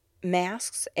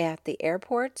 Masks at the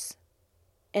airports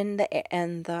and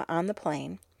on the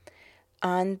plane.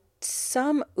 On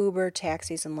some Uber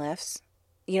taxis and Lyfts,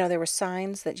 there were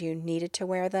signs that you needed to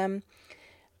wear them,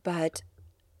 but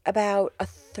about a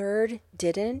third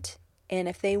didn't. And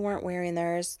if they weren't wearing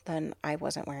theirs, then I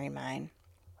wasn't wearing mine.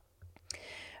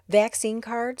 Vaccine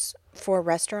cards for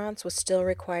restaurants was still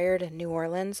required in New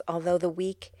Orleans, although the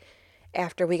week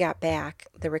after we got back,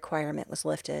 the requirement was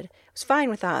lifted. It was fine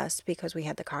with us because we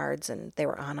had the cards and they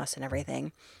were on us and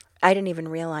everything. I didn't even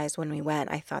realize when we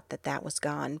went. I thought that was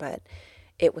gone, but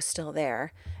it was still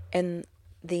there. And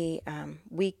the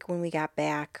week when we got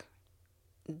back,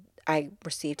 I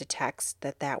received a text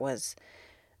that was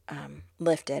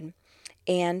lifted.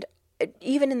 And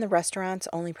even in the restaurants,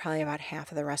 only probably about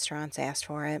half of the restaurants asked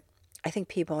for it. I think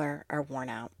people are worn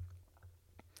out.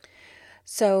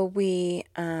 So we,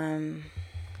 let's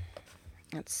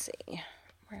see,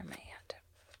 where am I at?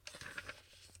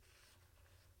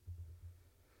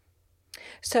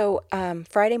 So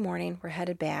Friday morning, we're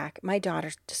headed back. My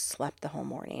daughter just slept the whole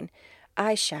morning.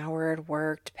 I showered,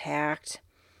 worked, packed.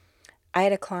 I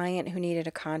had a client who needed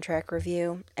a contract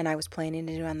review, and I was planning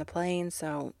to do it on the plane,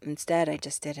 so instead I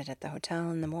just did it at the hotel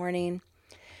in the morning.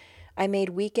 I made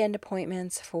weekend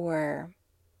appointments for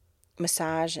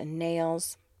massage and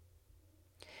nails.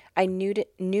 I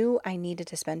knew I needed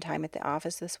to spend time at the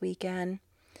office this weekend,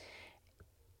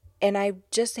 and I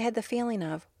just had the feeling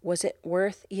of, was it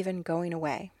worth even going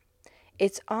away?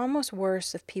 It's almost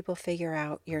worse if people figure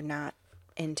out you're not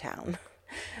in town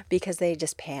because they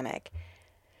just panic.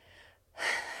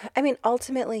 I mean,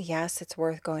 ultimately, yes, it's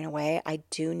worth going away. I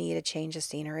do need a change of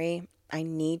scenery. I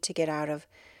need to get out of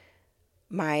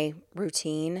my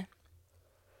routine.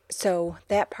 So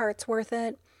that part's worth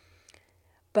it.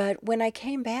 But when I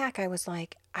came back, I was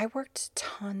like, I worked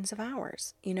tons of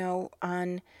hours,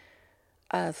 on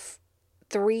a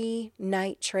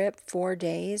 3-night trip, 4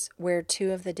 days, where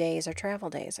 2 of the days are travel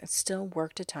days. I still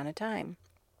worked a ton of time.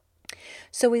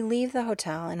 So we leave the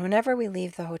hotel, and whenever we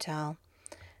leave the hotel,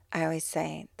 I always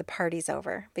say the party's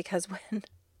over, because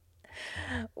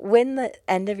when the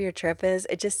end of your trip is,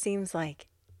 it just seems like,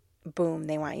 boom,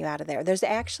 they want you out of there. There's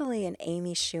actually an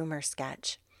Amy Schumer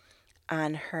sketch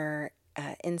on her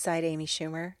Inside Amy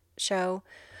Schumer show,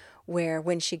 where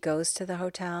when she goes to the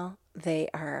hotel, they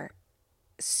are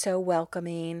so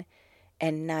welcoming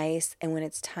and nice. And when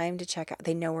it's time to check out,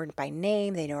 they know her by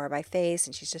name, they know her by face,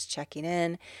 and she's just checking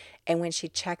in. And when she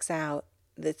checks out,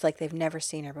 it's like they've never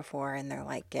seen her before, and they're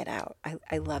like, get out.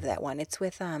 I love that one. It's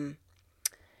with, oh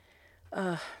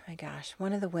my gosh,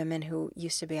 one of the women who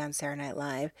used to be on Saturday Night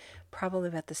Live, probably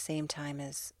about the same time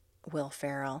as Will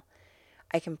Ferrell.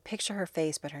 I can picture her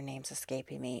face, but her name's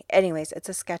escaping me. Anyways, it's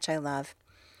a sketch I love.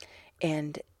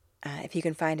 And if you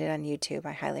can find it on YouTube,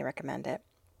 I highly recommend it.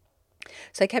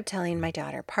 So I kept telling my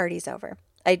daughter, party's over.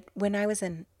 When I was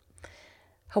in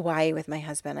Hawaii with my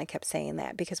husband, I kept saying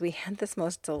that because we had this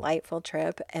most delightful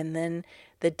trip. And then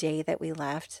the day that we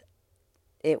left,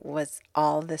 it was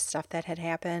all this stuff that had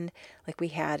happened. Like we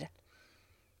had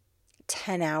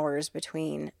 10 hours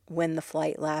between when the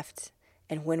flight left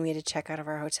and when we had to check out of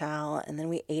our hotel. And then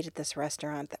we ate at this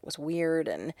restaurant that was weird,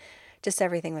 and just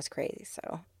everything was crazy.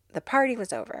 So the party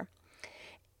was over.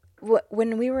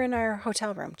 When we were in our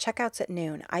hotel room, checkouts at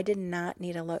noon. I did not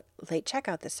need a late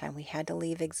checkout this time. We had to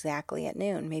leave exactly at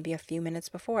noon, maybe a few minutes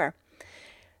before.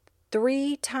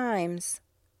 3 times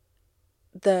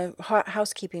the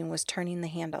housekeeping was turning the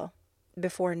handle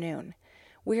before noon.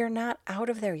 We are not out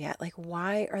of there yet. Like,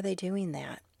 why are they doing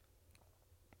that?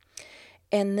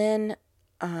 And then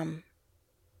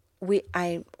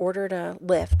I ordered a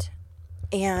Lyft,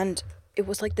 and it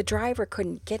was like the driver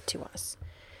couldn't get to us.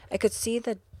 I could see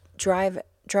the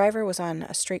driver was on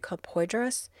a street called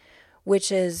Poydras,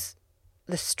 which is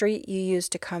the street you use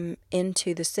to come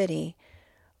into the city,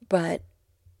 but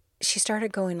she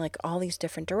started going like all these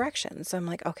different directions. I'm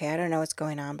like, okay, I don't know what's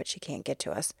going on, but she can't get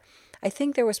to us. I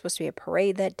think there was supposed to be a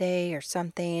parade that day or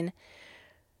something.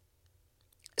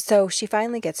 So she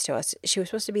finally gets to us. She was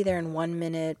supposed to be there in 1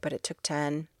 minute, but it took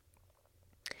 10.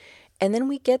 And then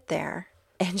we get there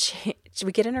and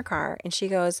we get in her car and she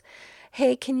goes,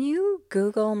 hey, can you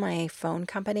Google my phone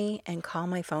company and call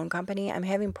my phone company? I'm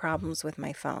having problems with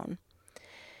my phone.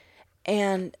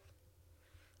 And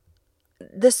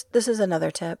this is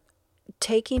another tip.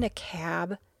 Taking a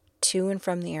cab to and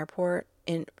from the airport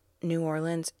in New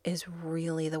Orleans is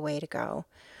really the way to go.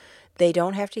 They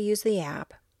don't have to use the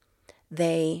app.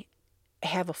 They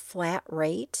have a flat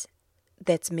rate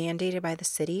that's mandated by the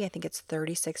city. I think it's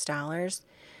 $36.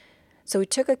 So we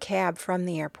took a cab from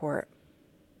the airport,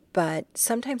 but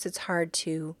sometimes it's hard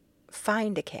to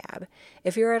find a cab.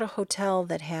 If you're at a hotel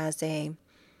that has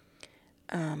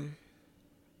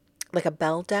like a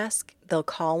bell desk, they'll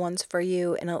call ones for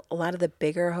you, and a lot of the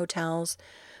bigger hotels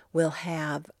will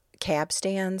have cab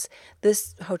stands.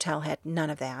 This hotel had none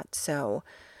of that, so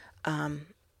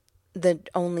the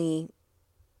only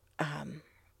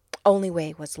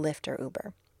way was Lyft or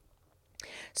Uber.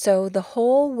 So the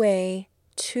whole way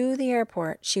to the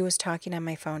airport, she was talking on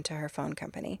my phone to her phone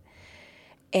company.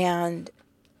 And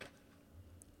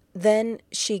then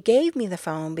she gave me the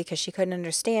phone because she couldn't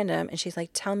understand him. And she's like,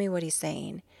 tell me what he's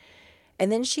saying.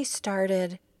 And then she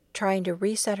started trying to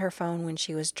reset her phone when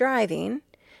she was driving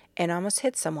and almost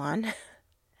hit someone.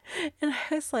 And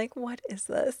I was like, what is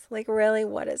this? Like, really,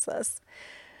 what is this?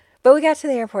 But we got to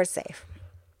the airport safe.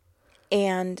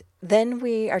 And then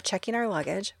we are checking our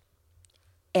luggage.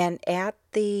 And at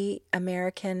the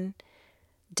American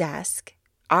desk,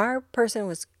 our person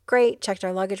was great, checked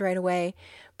our luggage right away.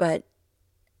 But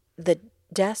the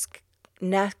desk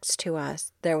next to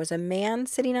us, there was a man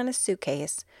sitting on a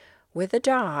suitcase with a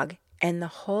dog. And the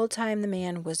whole time the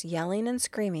man was yelling and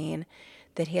screaming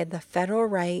that he had the federal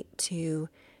right to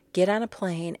get on a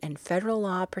plane and federal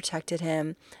law protected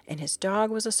him. And his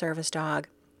dog was a service dog.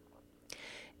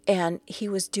 And he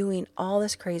was doing all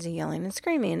this crazy yelling and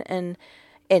screaming. And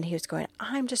he was going,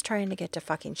 I'm just trying to get to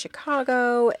fucking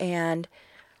Chicago. And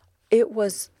it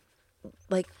was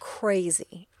like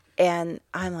crazy. And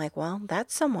I'm like, well,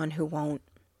 that's someone who won't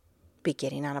be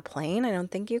getting on a plane. I don't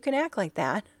think you can act like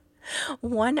that.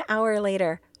 1 hour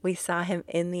later, we saw him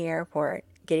in the airport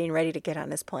getting ready to get on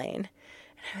his plane.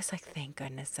 And I was like, thank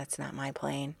goodness that's not my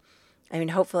plane. I mean,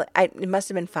 hopefully, it must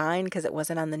have been fine because it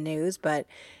wasn't on the news, but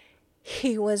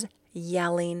he was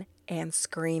yelling and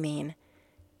screaming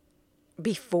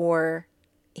before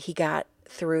he got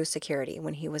through security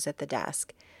when he was at the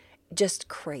desk. Just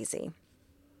crazy.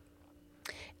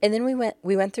 And then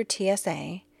we went through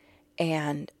TSA,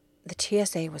 and the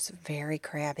TSA was very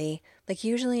crabby. Like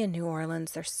usually in New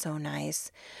Orleans, they're so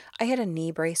nice. I had a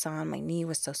knee brace on. My knee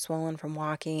was so swollen from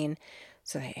walking,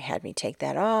 so they had me take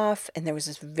that off. And there was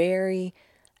this very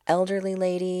elderly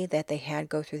lady that they had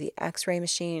go through the x-ray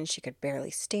machine. She could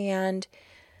barely stand.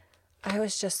 I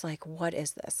was just like, what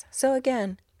is this? So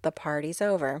again, the party's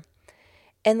over.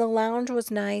 And the lounge was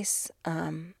nice.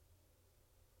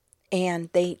 And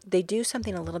they do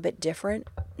something a little bit different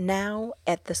now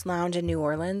at this lounge in New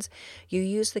Orleans. You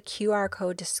use the QR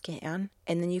code to scan,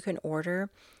 and then you can order,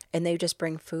 and they just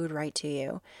bring food right to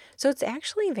you. So it's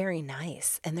actually very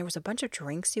nice. And there was a bunch of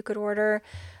drinks you could order.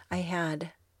 I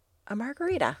had a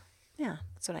margarita. Yeah,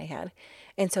 that's what I had.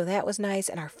 And so that was nice.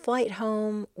 And our flight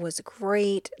home was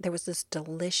great. There was this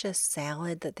delicious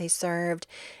salad that they served.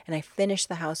 And I finished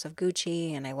The House of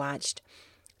Gucci, and I watched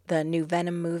the new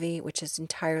Venom movie, which is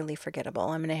entirely forgettable.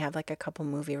 I'm going to have like a couple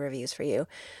movie reviews for you.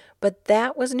 But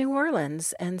that was New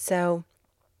Orleans. And so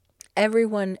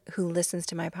everyone who listens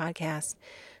to my podcast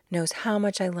knows how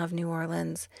much I love New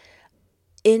Orleans.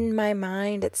 In my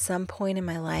mind, at some point in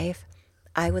my life,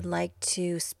 I would like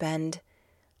to spend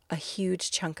a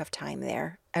huge chunk of time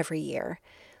there every year.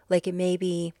 Like it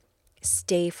maybe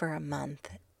stay for a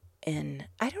month. And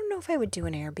I don't know if I would do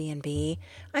an Airbnb.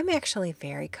 I'm actually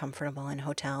very comfortable in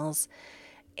hotels.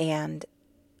 And,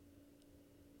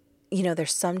 you know,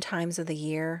 there's some times of the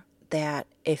year that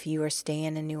if you are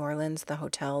staying in New Orleans, the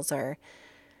hotels are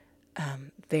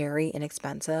very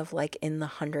inexpensive, like in the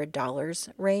 $100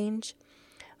 range.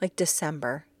 Like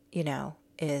December, you know,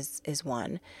 is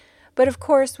one. But of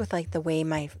course, with like the way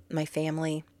my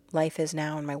family life is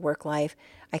now and my work life,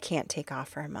 I can't take off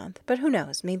for a month. But who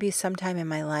knows? Maybe sometime in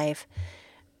my life,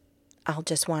 I'll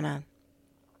just want to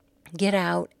get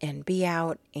out and be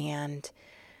out and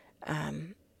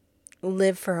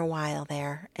live for a while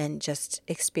there and just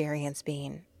experience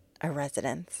being a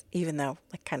resident, even though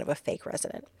like kind of a fake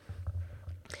resident.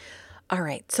 All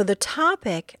right, so the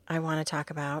topic I want to talk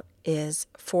about is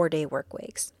 4-day work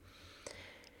weeks.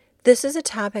 This is a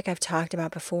topic I've talked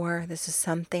about before. This is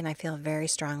something I feel very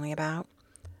strongly about.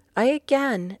 I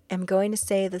again am going to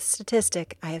say the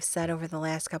statistic I have said over the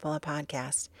last couple of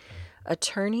podcasts.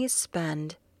 Attorneys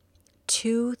spend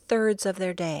 2/3 of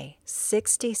their day,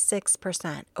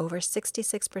 66%, over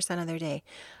 66% of their day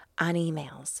on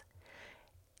emails.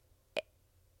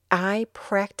 I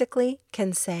practically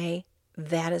can say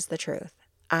that is the truth.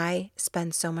 I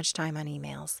spend so much time on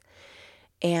emails,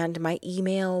 and my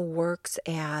email works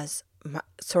as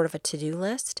sort of a to-do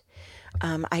list.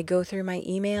 I go through my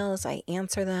emails, I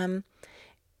answer them.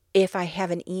 If I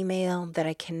have an email that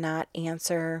I cannot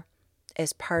answer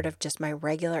as part of just my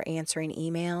regular answering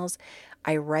emails,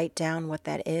 I write down what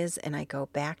that is and I go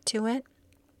back to it.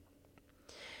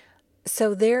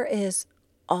 So there is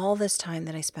all this time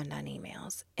that I spend on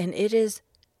emails, and it is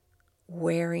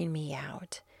wearing me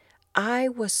out. I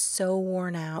was so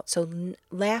worn out. So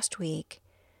last week,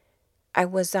 I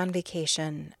was on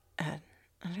vacation. I'm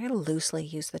going to loosely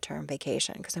use the term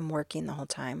vacation because I'm working the whole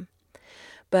time.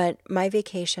 But my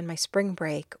vacation, my spring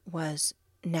break, was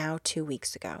now 2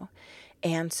 weeks ago.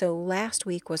 And so last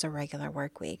week was a regular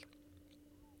work week.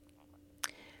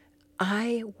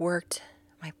 I worked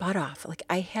my butt off. Like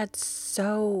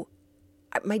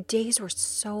my days were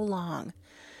so long.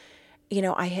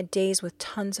 I had days with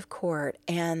tons of court,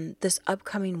 and this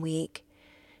upcoming week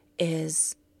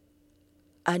is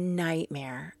a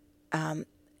nightmare. On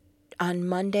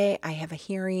Monday, I have a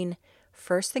hearing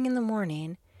first thing in the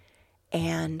morning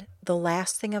and the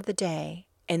last thing of the day.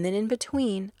 And then in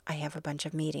between, I have a bunch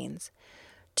of meetings.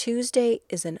 Tuesday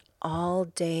is an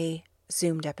all-day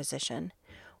Zoom deposition.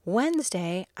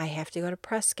 Wednesday, I have to go to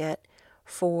Prescott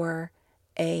for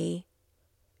a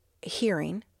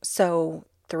hearing. So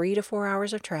 3 to 4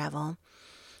 hours of travel.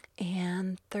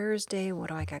 And Thursday, what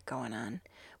do I got going on?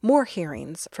 More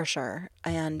hearings for sure,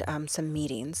 and some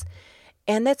meetings.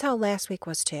 And that's how last week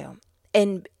was too.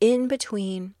 And in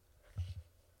between,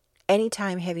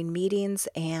 anytime having meetings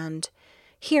and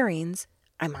hearings,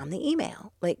 I'm on the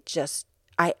email.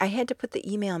 I had to put the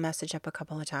email message up a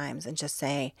couple of times and just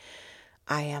say,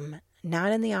 I am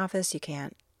not in the office. You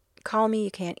can't call me.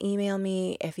 You can't email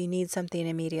me. If you need something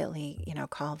immediately,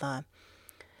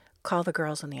 call the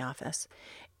girls in the office.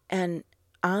 And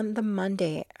on the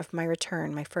Monday of my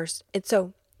return,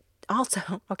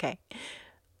 okay,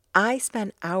 I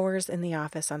spent hours in the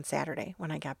office on Saturday when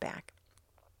I got back.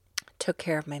 Took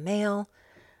care of my mail,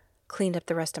 cleaned up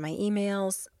the rest of my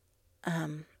emails,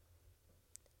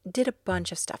 did a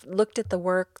bunch of stuff, looked at the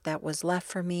work that was left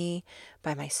for me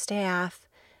by my staff,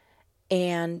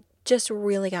 and just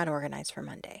really got organized for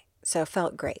Monday. So it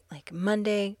felt great. Like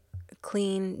Monday,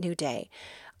 clean, new day.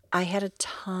 I had a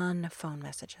ton of phone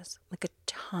messages, like a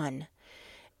ton.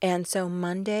 And so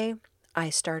Monday, I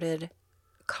started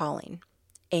calling,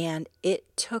 and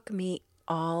it took me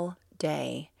all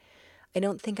day. I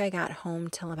don't think I got home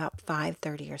till about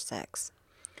 5:30 or 6.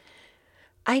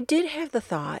 I did have the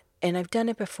thought, and I've done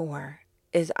it before,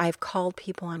 is I've called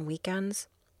people on weekends.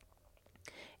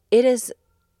 It's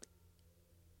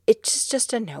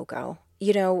just a no-go.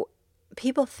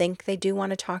 People think they do want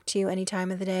to talk to you any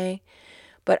time of the day,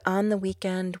 but on the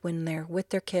weekend when they're with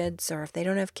their kids, or if they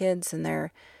don't have kids and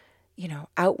they're,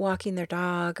 out walking their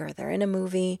dog, or they're in a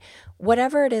movie,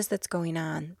 whatever it is that's going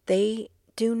on, they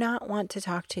do not want to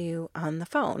talk to you on the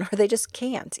phone, or they just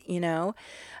can't,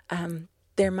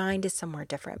 their mind is somewhere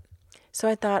different. So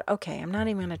I thought, okay, I'm not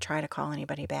even going to try to call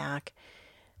anybody back.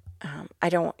 I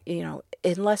don't,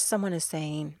 unless someone is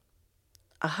saying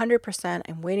 100%,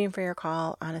 I'm waiting for your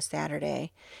call on a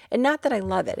Saturday. And not that I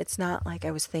love it. It's not like I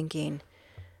was thinking,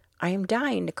 I am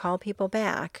dying to call people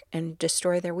back and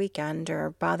destroy their weekend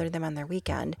or bother them on their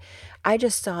weekend. I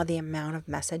just saw the amount of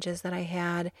messages that I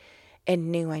had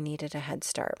and knew I needed a head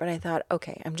start. But I thought,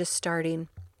 okay, I'm just starting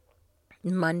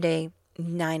Monday,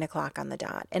 9 o'clock on the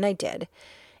dot. And I did.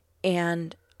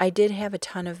 And I did have a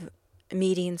ton of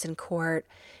meetings in court,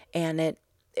 and it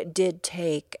did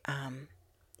take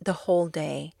the whole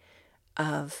day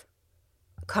of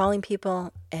calling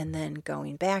people and then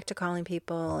going back to calling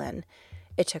people, and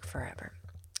it took forever.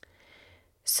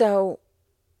 So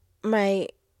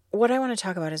what I want to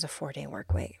talk about is a 4-day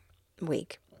work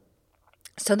week.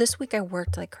 So this week I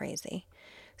worked like crazy.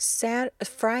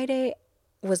 Friday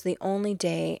was the only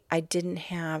day I didn't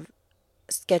have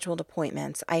scheduled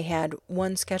appointments. I had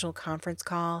one scheduled conference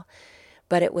call,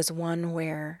 but it was one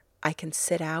where I can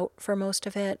sit out for most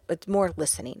of it. It's more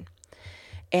listening.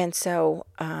 And so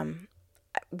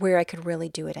where I could really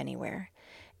do it anywhere.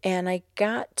 And I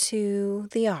got to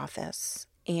the office,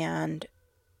 and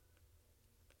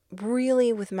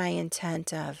really with my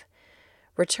intent of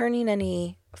returning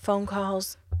any phone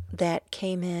calls that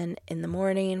came in the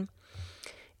morning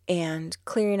and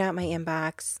clearing out my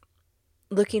inbox,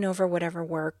 looking over whatever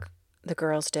work the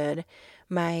girls did.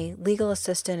 My legal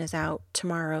assistant is out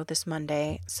tomorrow, this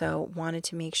Monday, so wanted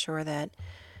to make sure that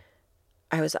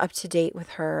I was up to date with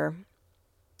her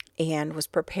and was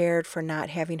prepared for not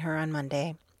having her on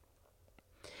Monday.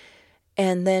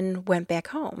 And then went back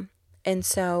home. And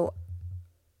so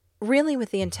really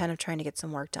with the intent of trying to get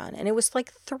some work done. And it was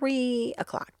like 3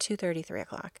 o'clock, 2:30, 3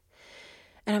 o'clock.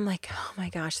 And I'm like, oh my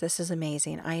gosh, this is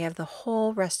amazing. I have the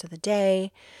whole rest of the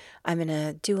day. I'm going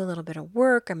to do a little bit of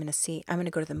work. I'm going to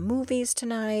go to the movies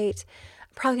tonight.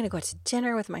 I'm probably going to go out to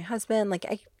dinner with my husband. Like,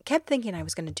 I kept thinking I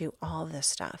was going to do all of this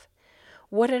stuff.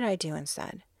 What did I do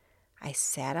instead? I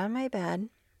sat on my bed.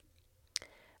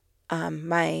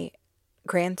 My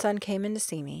grandson came in to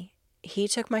see me. He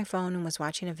took my phone and was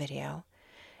watching a video.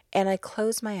 And I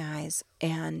closed my eyes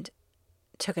and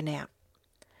took a nap.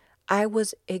 I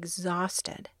was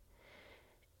exhausted.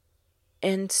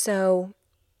 And so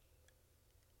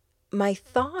my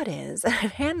thought is, and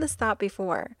I've had this thought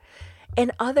before,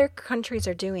 and other countries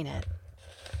are doing it,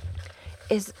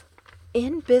 is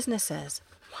in businesses,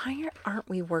 why aren't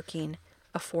we working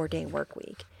a 4-day work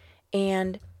week?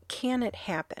 And can it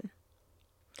happen?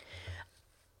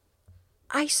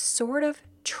 I sort of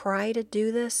try to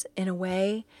do this in a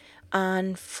way.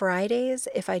 On Fridays,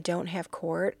 if I don't have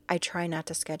court, I try not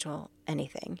to schedule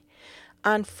anything.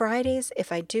 On Fridays,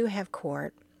 if I do have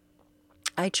court,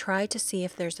 I try to see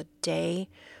if there's a day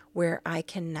where I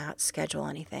cannot schedule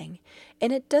anything.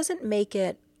 And it doesn't make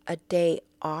it a day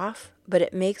off, but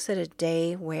it makes it a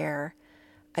day where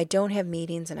I don't have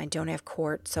meetings and I don't have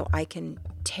court, so I can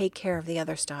take care of the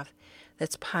other stuff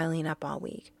that's piling up all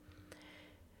week.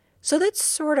 So that's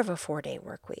sort of a 4-day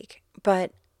work week,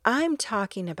 but I'm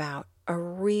talking about a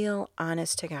real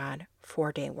honest-to-God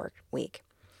 4-day work week.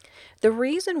 The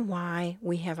reason why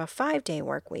we have a 5-day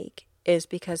work week is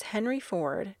because Henry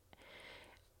Ford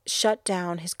shut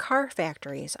down his car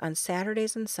factories on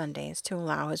Saturdays and Sundays to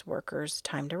allow his workers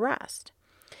time to rest.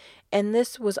 And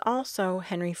this was also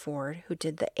Henry Ford who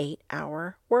did the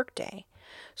 8-hour workday.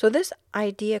 So this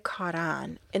idea caught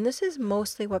on, and this is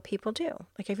mostly what people do.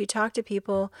 Like if you talk to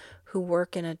people who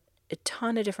work in a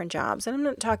ton of different jobs, and I'm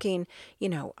not talking,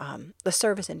 the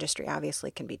service industry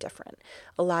obviously can be different.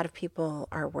 A lot of people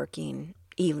are working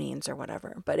evenings or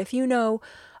whatever. But if you know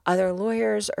other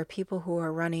lawyers or people who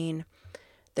are running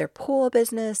their pool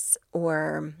business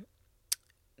or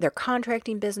their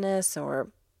contracting business or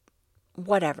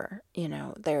whatever,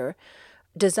 their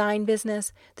design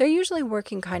business, they're usually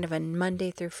working kind of a Monday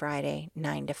through Friday,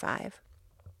 9 to 5,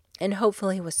 and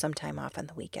hopefully with some time off on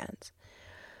the weekends.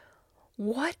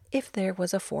 What if there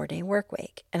was a 4-day work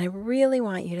week? And I really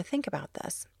want you to think about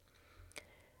this.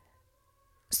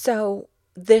 So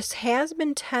this has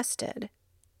been tested,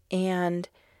 and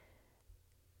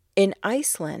in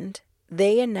Iceland,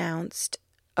 they announced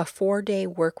a 4-day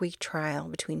work week trial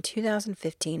between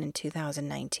 2015 and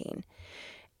 2019.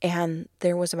 And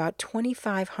there was about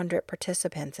 2,500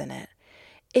 participants in it.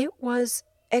 It was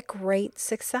a great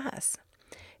success.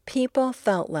 People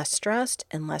felt less stressed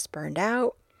and less burned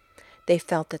out. They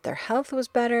felt that their health was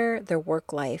better, their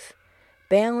work-life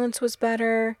balance was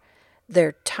better,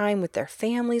 their time with their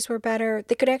families were better.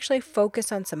 They could actually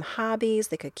focus on some hobbies.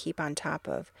 They could keep on top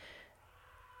of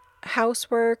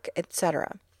housework,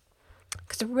 etc.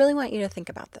 Because I really want you to think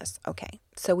about this. Okay,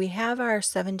 so we have our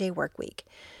 7-day work week.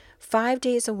 5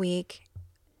 days a week,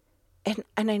 and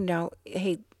I know,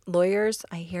 hey, lawyers,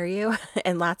 I hear you,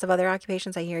 and lots of other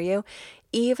occupations, I hear you.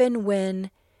 Even when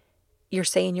you're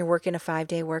saying you're working a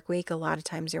 5-day work week, a lot of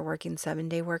times you're working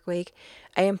 7-day work week.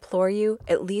 I implore you,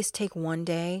 at least take one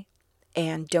day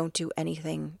and don't do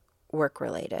anything work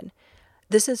related.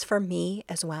 This is for me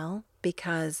as well,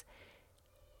 because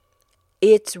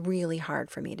it's really hard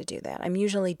for me to do that. I'm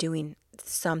usually doing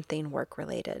something work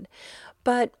related,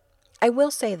 but I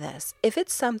will say this, if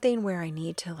it's something where I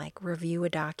need to review a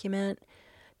document,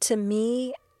 to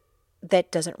me,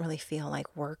 that doesn't really feel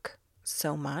like work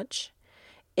so much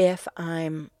if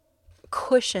I'm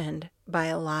cushioned by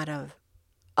a lot of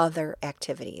other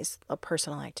activities,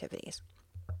 personal activities.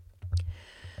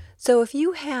 So if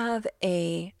you have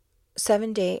a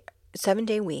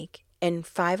 7-day week and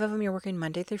 5 of them you're working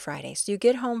Monday through Friday, so you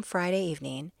get home Friday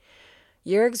evening,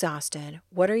 you're exhausted.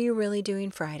 What are you really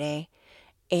doing Friday?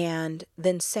 And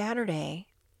then Saturday,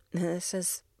 and this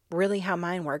is really how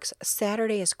mine works,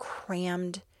 Saturday is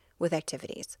crammed with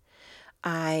activities.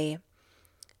 I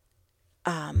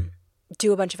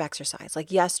do a bunch of exercise.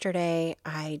 Like yesterday,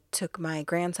 I took my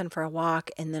grandson for a walk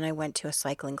and then I went to a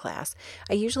cycling class.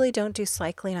 I usually don't do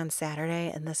cycling on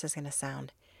Saturday, and this is going to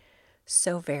sound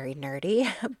so very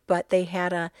nerdy, but they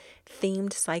had a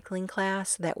themed cycling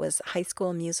class that was High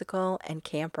School Musical and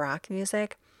Camp Rock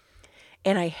music,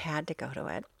 and I had to go to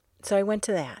it. So I went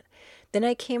to that. Then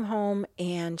I came home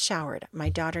and showered. My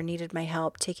daughter needed my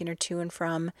help taking her to and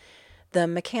from the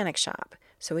mechanic shop.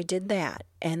 So we did that.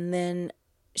 And then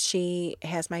she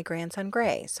has my grandson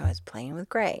Gray. So I was playing with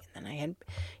Gray. And then I had,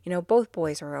 both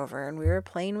boys were over and we were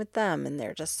playing with them and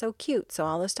they're just so cute. So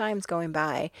all this time's going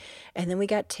by. And then we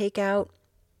got takeout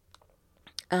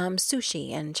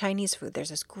sushi and Chinese food. There's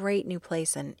this great new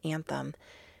place in Anthem.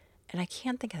 And I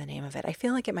can't think of the name of it. I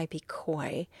feel like it might be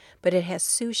Koi, but it has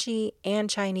sushi and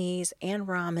Chinese and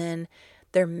ramen.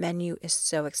 Their menu is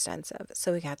so extensive.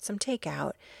 So we got some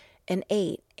takeout and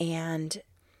ate. And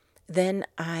then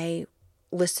I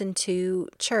listened to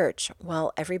church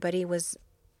while everybody was,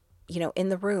 in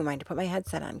the room. I had to put my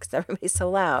headset on because everybody's so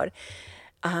loud.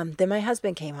 Then my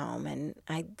husband came home and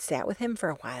I sat with him for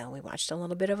a while. We watched a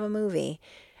little bit of a movie.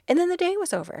 And then the day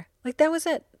was over. Like, that was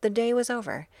it. The day was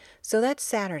over. So that's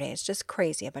Saturday. It's just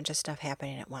crazy. A bunch of stuff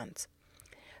happening at once.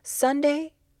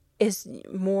 Sunday is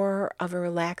more of a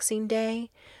relaxing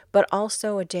day, but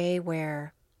also a day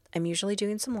where I'm usually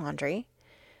doing some laundry.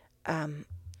 I'm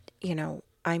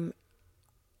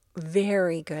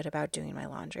very good about doing my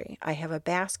laundry. I have a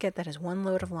basket that is one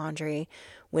load of laundry.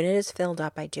 When it is filled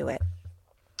up, I do it.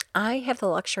 I have the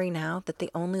luxury now that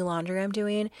the only laundry I'm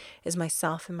doing is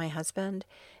myself and my husband,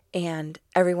 and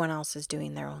everyone else is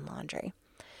doing their own laundry,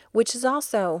 which is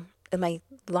also, my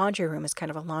laundry room is kind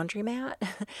of a laundromat.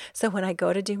 So when I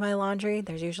go to do my laundry,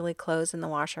 there's usually clothes in the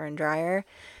washer and dryer,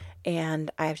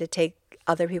 and I have to take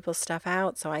other people's stuff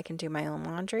out so I can do my own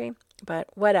laundry. But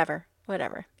whatever,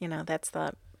 that's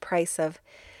the price of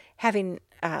having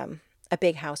a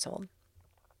big household.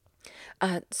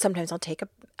 Sometimes I'll take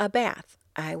a bath.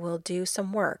 I will do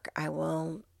some work. I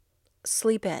will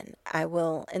sleep in.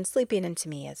 And sleeping into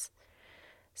me is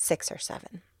 6 or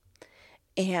 7.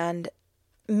 And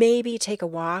maybe take a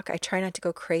walk. I try not to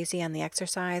go crazy on the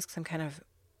exercise because I'm kind of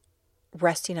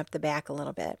resting up the back a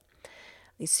little bit.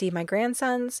 You see my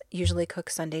grandsons usually cook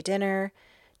Sunday dinner,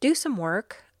 do some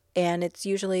work, and it's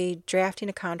usually drafting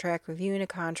a contract, reviewing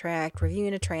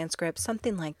a transcript,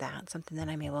 something like that, something that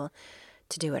I'm able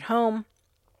to do at home.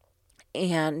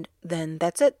 And then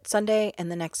that's it, Sunday, and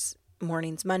the next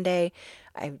morning's Monday.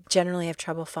 I generally have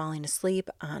trouble falling asleep.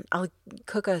 I'll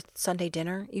cook a Sunday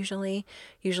dinner, usually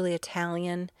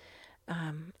Italian,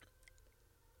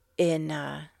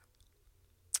 in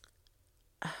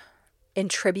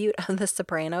tribute of The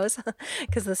Sopranos,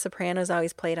 because The Sopranos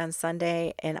always played on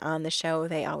Sunday, and on the show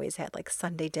they always had like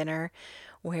Sunday dinner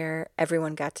where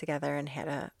everyone got together and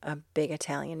had a big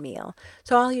Italian meal.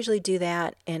 So I'll usually do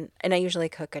that, and I usually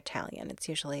cook Italian. It's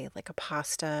usually like a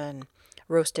pasta and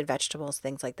roasted vegetables,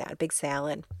 things like that, big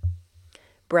salad,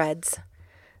 breads.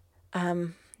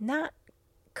 Not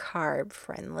carb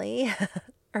friendly,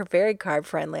 or very carb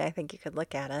friendly, I think you could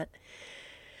look at it.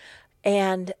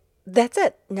 And that's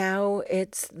it. Now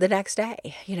it's the next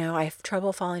day. I have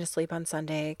trouble falling asleep on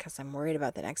Sunday because I'm worried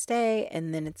about the next day.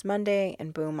 And then it's Monday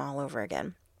and boom, all over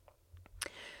again.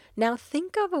 Now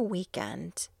think of a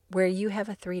weekend where you have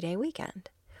a 3-day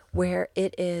weekend, where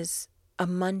it is a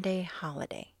Monday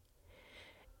holiday.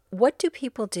 What do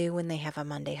people do when they have a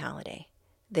Monday holiday?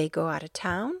 They go out of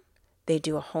town. They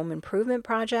do a home improvement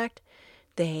project.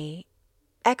 They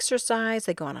exercise.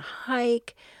 They go on a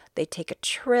hike. They take a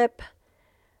trip.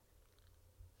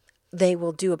 They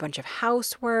will do a bunch of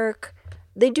housework.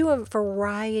 They do a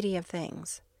variety of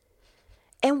things.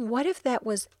 And what if that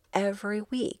was every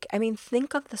week? I mean,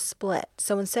 think of the split.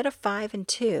 So instead of 5 and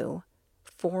 2,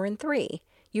 4 and 3,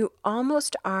 you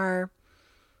almost have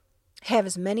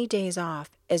as many days off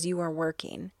as you are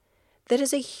working. That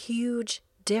is a huge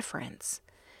difference.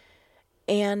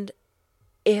 And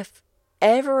if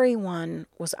everyone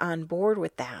was on board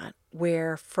with that,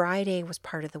 where Friday was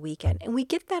part of the weekend, and we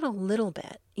get that a little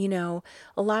bit,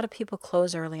 a lot of people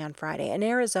close early on Friday. In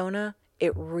Arizona,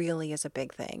 it really is a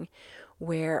big thing,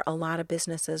 where a lot of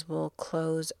businesses will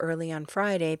close early on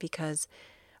Friday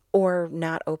or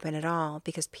not open at all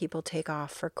because people take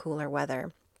off for cooler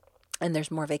weather and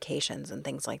there's more vacations and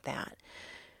things like that.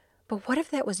 But what if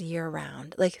that was year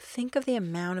round? Like, think of the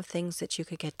amount of things that you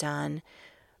could get done.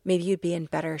 Maybe you'd be in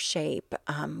better shape,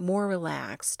 more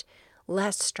relaxed,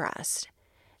 less stressed.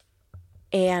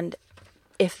 And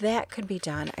if that could be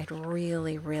done, I'd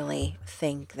really, really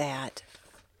think that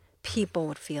people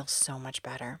would feel so much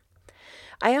better.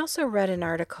 I also read an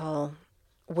article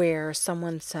where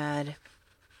someone said,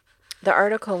 the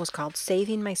article was called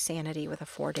Saving My Sanity with a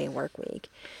 4-Day Work Week.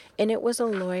 And it was a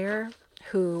lawyer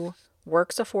who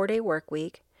works a 4-day work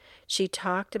week. She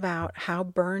talked about how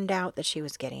burned out that she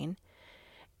was getting.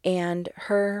 And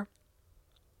her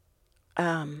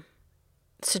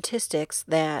statistics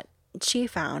that she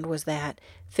found was that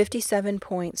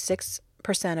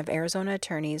 57.6% of Arizona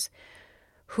attorneys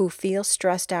who feel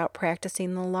stressed out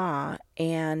practicing the law,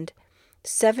 and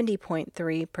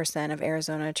 70.3% of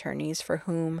Arizona attorneys for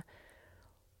whom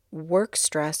work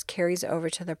stress carries over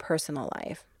to their personal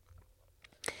life.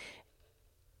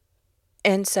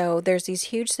 And so there's these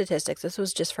huge statistics. This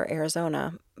was just for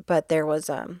Arizona, but there was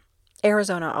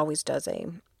Arizona always does a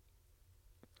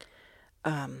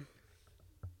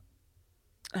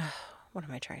what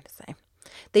am I trying to say?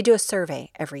 They do a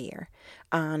survey every year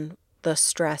on the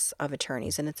stress of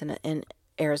attorneys, and it's in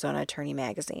Arizona Attorney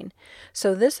Magazine.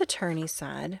 So this attorney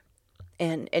said,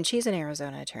 and she's an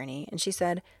Arizona attorney, and she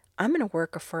said, I'm going to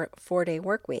work a 4-day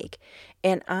work week.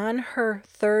 And on her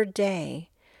third day,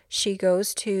 she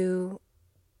goes to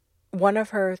one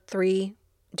of her 3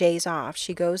 days off.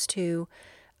 She goes to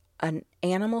an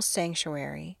animal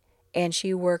sanctuary, and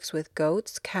she works with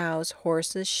goats, cows,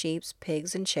 horses, sheep,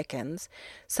 pigs, and chickens.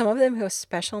 Some of them who have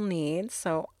special needs,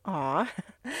 so aw.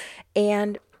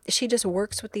 And she just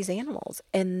works with these animals,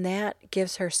 and that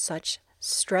gives her such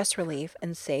stress relief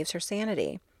and saves her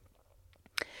sanity.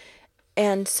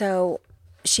 And so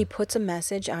she puts a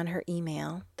message on her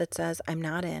email that says, I'm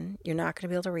not in. You're not going to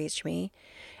be able to reach me.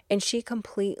 And she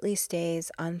completely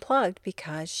stays unplugged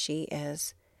because she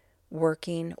is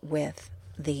working with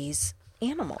these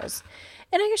animals.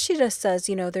 And I guess she just says,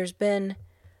 there's been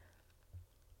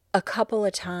a couple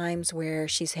of times where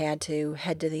she's had to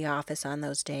head to the office on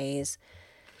those days.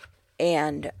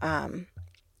 And,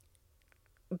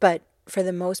 but for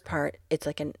the most part, it's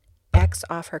like an X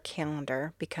off her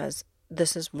calendar because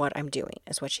this is what I'm doing,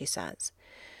 is what she says.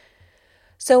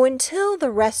 So until the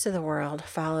rest of the world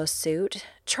follows suit,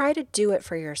 try to do it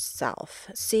for yourself.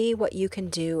 See what you can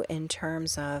do in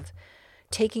terms of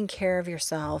taking care of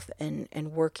yourself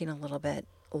and working a little bit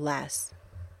less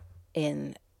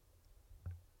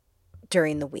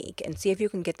during the week, and see if you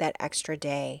can get that extra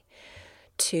day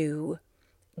to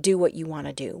do what you want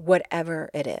to do, whatever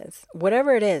it is.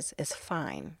 Whatever it is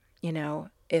fine.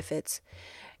 If it's,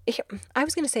 I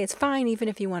was going to say it's fine even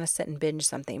if you want to sit and binge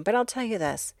something, but I'll tell you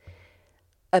this.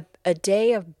 A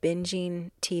day of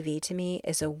binging TV to me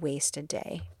is a wasted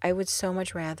day. I would so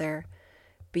much rather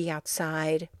be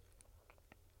outside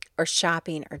or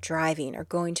shopping or driving or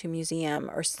going to a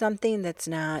museum or something that's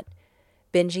not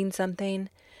binging something,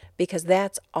 because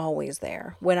that's always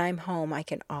there. When I'm home, I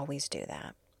can always do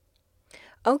that.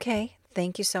 Okay,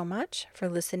 thank you so much for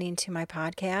listening to my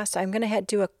podcast. I'm going to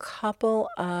do a couple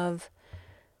of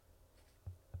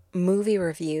movie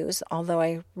reviews, although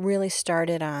I really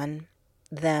started on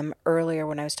them earlier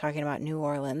when I was talking about New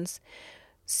Orleans.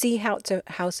 See House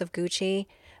of Gucci.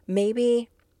 Maybe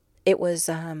it was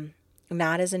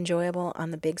not as enjoyable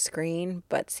on the big screen,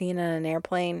 but seeing it on an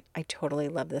airplane, I totally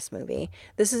love this movie.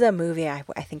 This is a movie I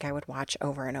think I would watch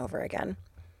over and over again.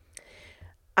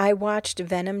 I watched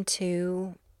Venom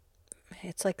 2.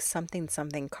 It's like something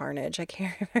Carnage. I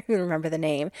can't even remember the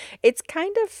name. It's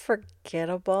kind of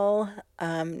forgettable.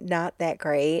 Not that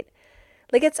great.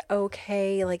 Like, it's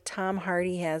okay. Like, Tom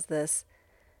Hardy has this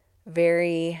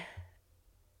very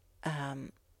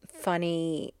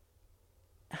funny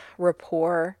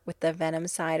rapport with the Venom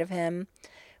side of him,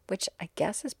 which I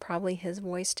guess is probably his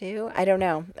voice too. I don't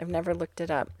know. I've never looked it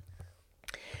up.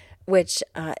 Which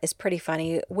is pretty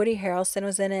funny. Woody Harrelson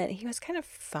was in it. He was kind of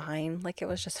fine. Like, it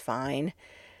was just fine.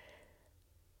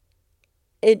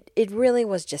 It really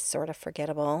was just sort of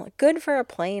forgettable. Good for a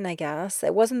plane, I guess.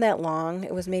 It wasn't that long.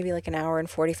 It was maybe like an hour and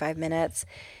 45 minutes.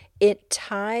 It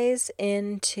ties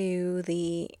into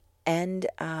the end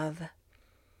of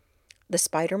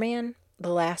the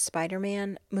last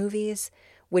Spider-Man movies,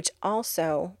 which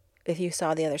also, if you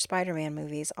saw the other Spider-Man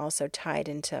movies, also tied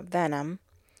into Venom.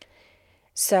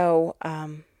 So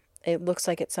it looks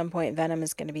like at some point Venom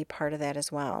is going to be part of that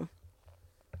as well.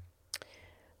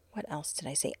 What else did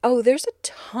I say? Oh, there's a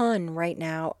ton right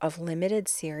now of limited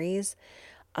series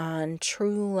on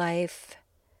true life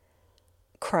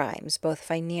crimes, both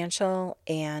financial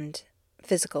and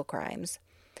physical crimes.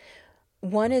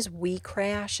 One is We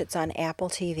Crash. It's on Apple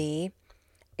TV.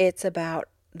 It's about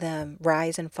the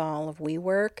rise and fall of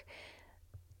WeWork.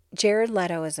 Jared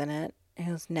Leto is in it,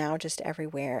 who's now just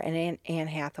everywhere, and Anne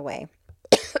Hathaway.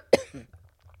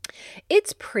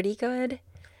 It's pretty good.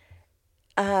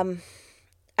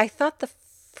 I thought the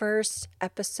first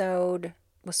episode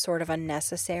was sort of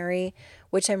unnecessary,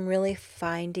 which I'm really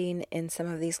finding in some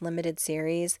of these limited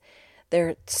series.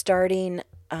 They're starting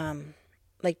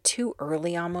like too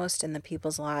early almost in the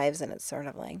people's lives, and it's sort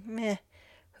of like, meh,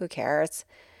 who cares?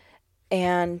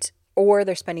 And or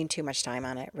they're spending too much time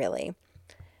on it, really.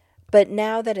 But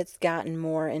now that it's gotten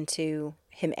more into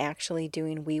him actually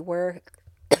doing WeWork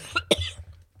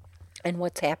and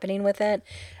what's happening with it,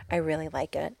 I really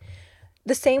like it.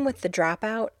 The same with The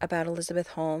Dropout about Elizabeth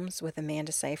Holmes with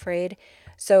Amanda Seyfried.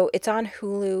 So it's on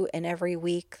Hulu, and every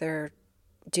week they're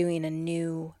doing a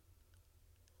new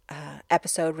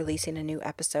episode, releasing a new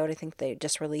episode. I think they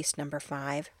just released number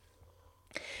 5.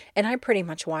 And I pretty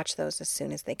much watch those as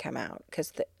soon as they come out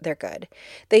because they're good.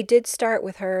 They did start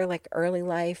with her like early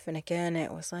life, and again,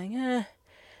 it was like, I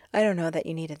don't know that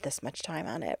you needed this much time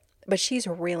on it. But she's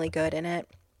really good in it,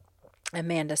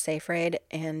 Amanda Seyfried,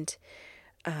 and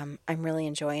I'm really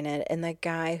enjoying it. And the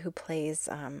guy who plays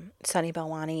Sunny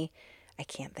Balwani, I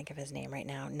can't think of his name right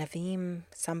now, Naveem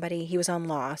somebody, he was on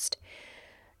Lost.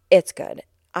 It's good.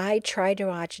 I tried to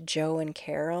watch Joe and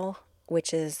Carol,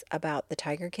 which is about the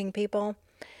Tiger King people.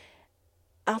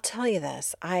 I'll tell you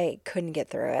this, I couldn't get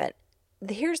through it.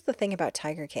 Here's the thing about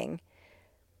Tiger King.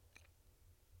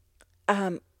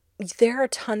 There are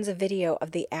tons of video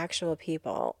of the actual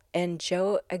people, and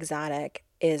Joe Exotic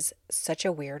is such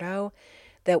a weirdo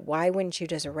that why wouldn't you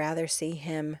just rather see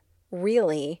him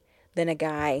really than a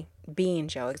guy being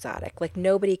Joe Exotic? Like,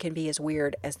 nobody can be as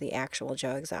weird as the actual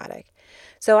Joe Exotic.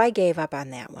 So I gave up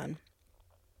on that one.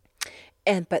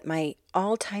 But my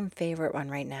all-time favorite one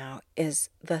right now is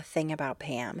The Thing About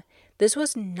Pam. This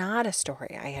was not a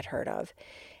story I had heard of.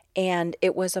 And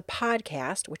it was a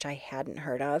podcast, which I hadn't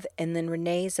heard of. And then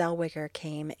Renee Zellweger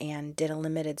came and did a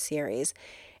limited series.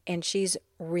 And she's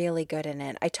really good in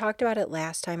it. I talked about it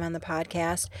last time on the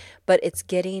podcast, but it's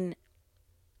getting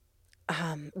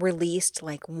released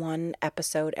like one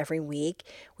episode every week,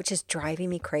 which is driving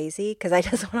me crazy because I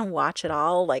just want to watch it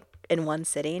all like in one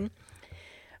sitting.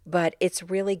 But it's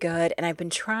really good, and I've been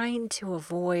trying to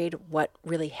avoid what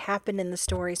really happened in the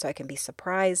story so I can be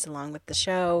surprised along with the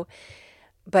show.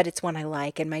 But it's one I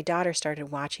like, and my daughter started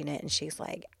watching it, and she's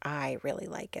like, I really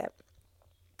like it.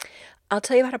 I'll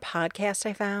tell you about a podcast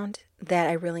I found that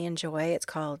I really enjoy. It's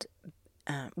called,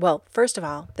 well, first of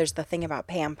all, there's the Thing About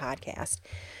Pam podcast,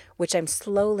 which I'm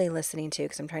slowly listening to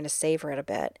because I'm trying to savor it a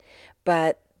bit.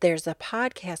 But there's a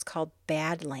podcast called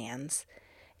Badlands,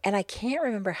 and I can't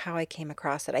remember how I came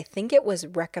across it. I think it was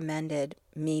recommended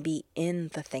maybe in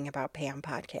the Thing About Pam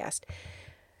podcast.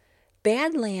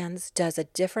 Badlands does a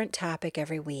different topic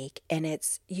every week, and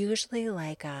it's usually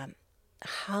like a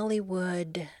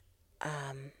Hollywood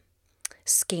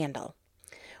scandal,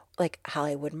 like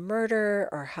Hollywood murder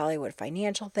or Hollywood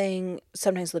financial thing.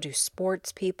 Sometimes they'll do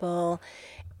sports people,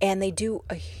 and they do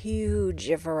a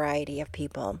huge variety of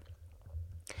people.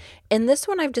 And this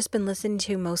one I've just been listening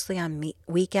to mostly on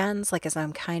weekends, like as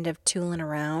I'm kind of tooling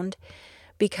around,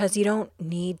 because you don't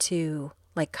need to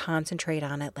like concentrate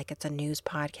on it like it's a news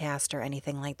podcast or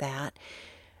anything like that.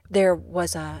 There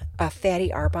was a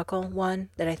Fatty Arbuckle one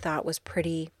that I thought was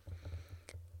pretty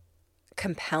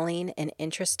compelling and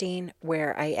interesting,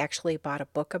 where I actually bought a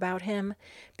book about him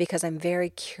because I'm very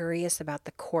curious about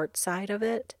the court side of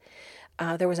it.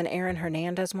 There was an Aaron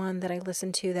Hernandez one that I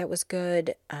listened to that was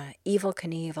good. Evel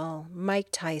Knievel, Mike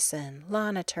Tyson,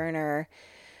 Lana Turner.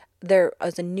 There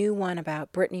was a new one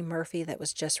about Brittany Murphy that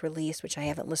was just released, which I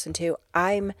haven't listened to.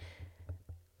 I'm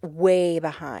way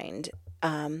behind.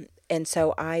 And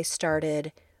so I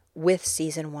started with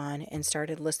season 1 and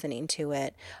started listening to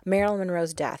it. Marilyn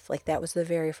Monroe's death, like that was the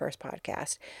very first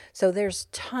podcast. So there's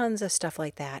tons of stuff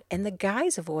like that. And the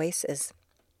guy's voice is,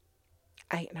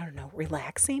 I don't know,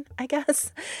 relaxing, I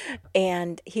guess.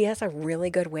 And he has a really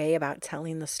good way about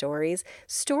telling the stories.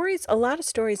 A lot of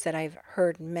stories that I've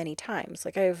heard many times.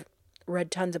 Like I've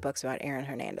read tons of books about Aaron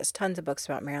Hernandez, tons of books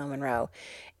about Marilyn Monroe.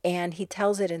 And he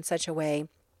tells it in such a way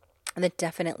that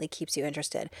definitely keeps you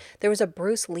interested. There was a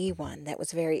Bruce Lee one that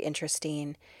was very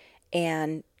interesting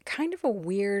and kind of a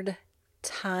weird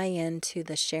tie-in to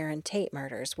the Sharon Tate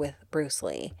murders with Bruce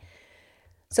Lee.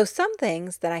 So some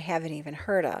things that I haven't even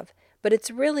heard of, but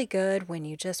it's really good when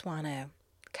you just want to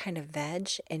kind of veg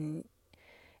and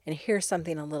hear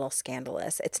something a little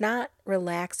scandalous. It's not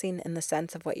relaxing in the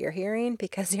sense of what you're hearing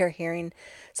because you're hearing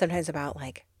sometimes about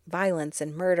like violence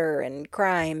and murder and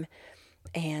crime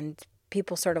and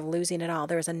people sort of losing it all.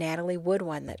 There was a Natalie Wood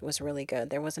one that was really good.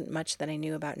 There wasn't much that I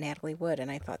knew about Natalie Wood,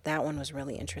 and I thought that one was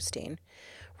really interesting.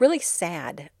 Really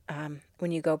sad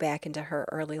when you go back into her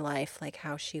early life, like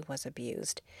how she was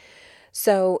abused.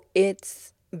 So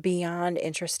it's beyond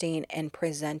interesting and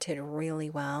presented really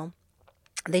well.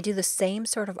 They do the same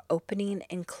sort of opening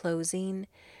and closing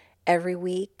every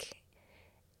week,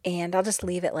 and I'll just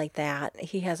leave it like that.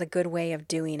 He has a good way of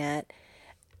doing it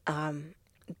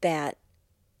that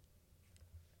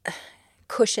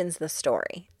cushions the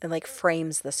story and like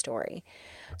frames the story.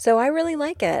 So I really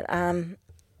like it.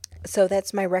 So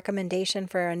that's my recommendation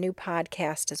for a new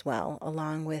podcast as well,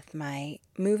 along with my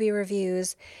movie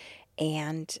reviews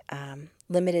and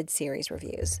limited series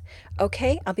reviews.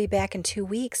 Okay, I'll be back in 2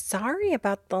 weeks. Sorry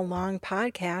about the long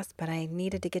podcast, but I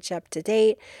needed to get you up to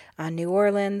date on New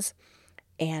Orleans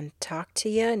and talk to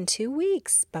you in 2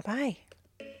 weeks. Bye-bye.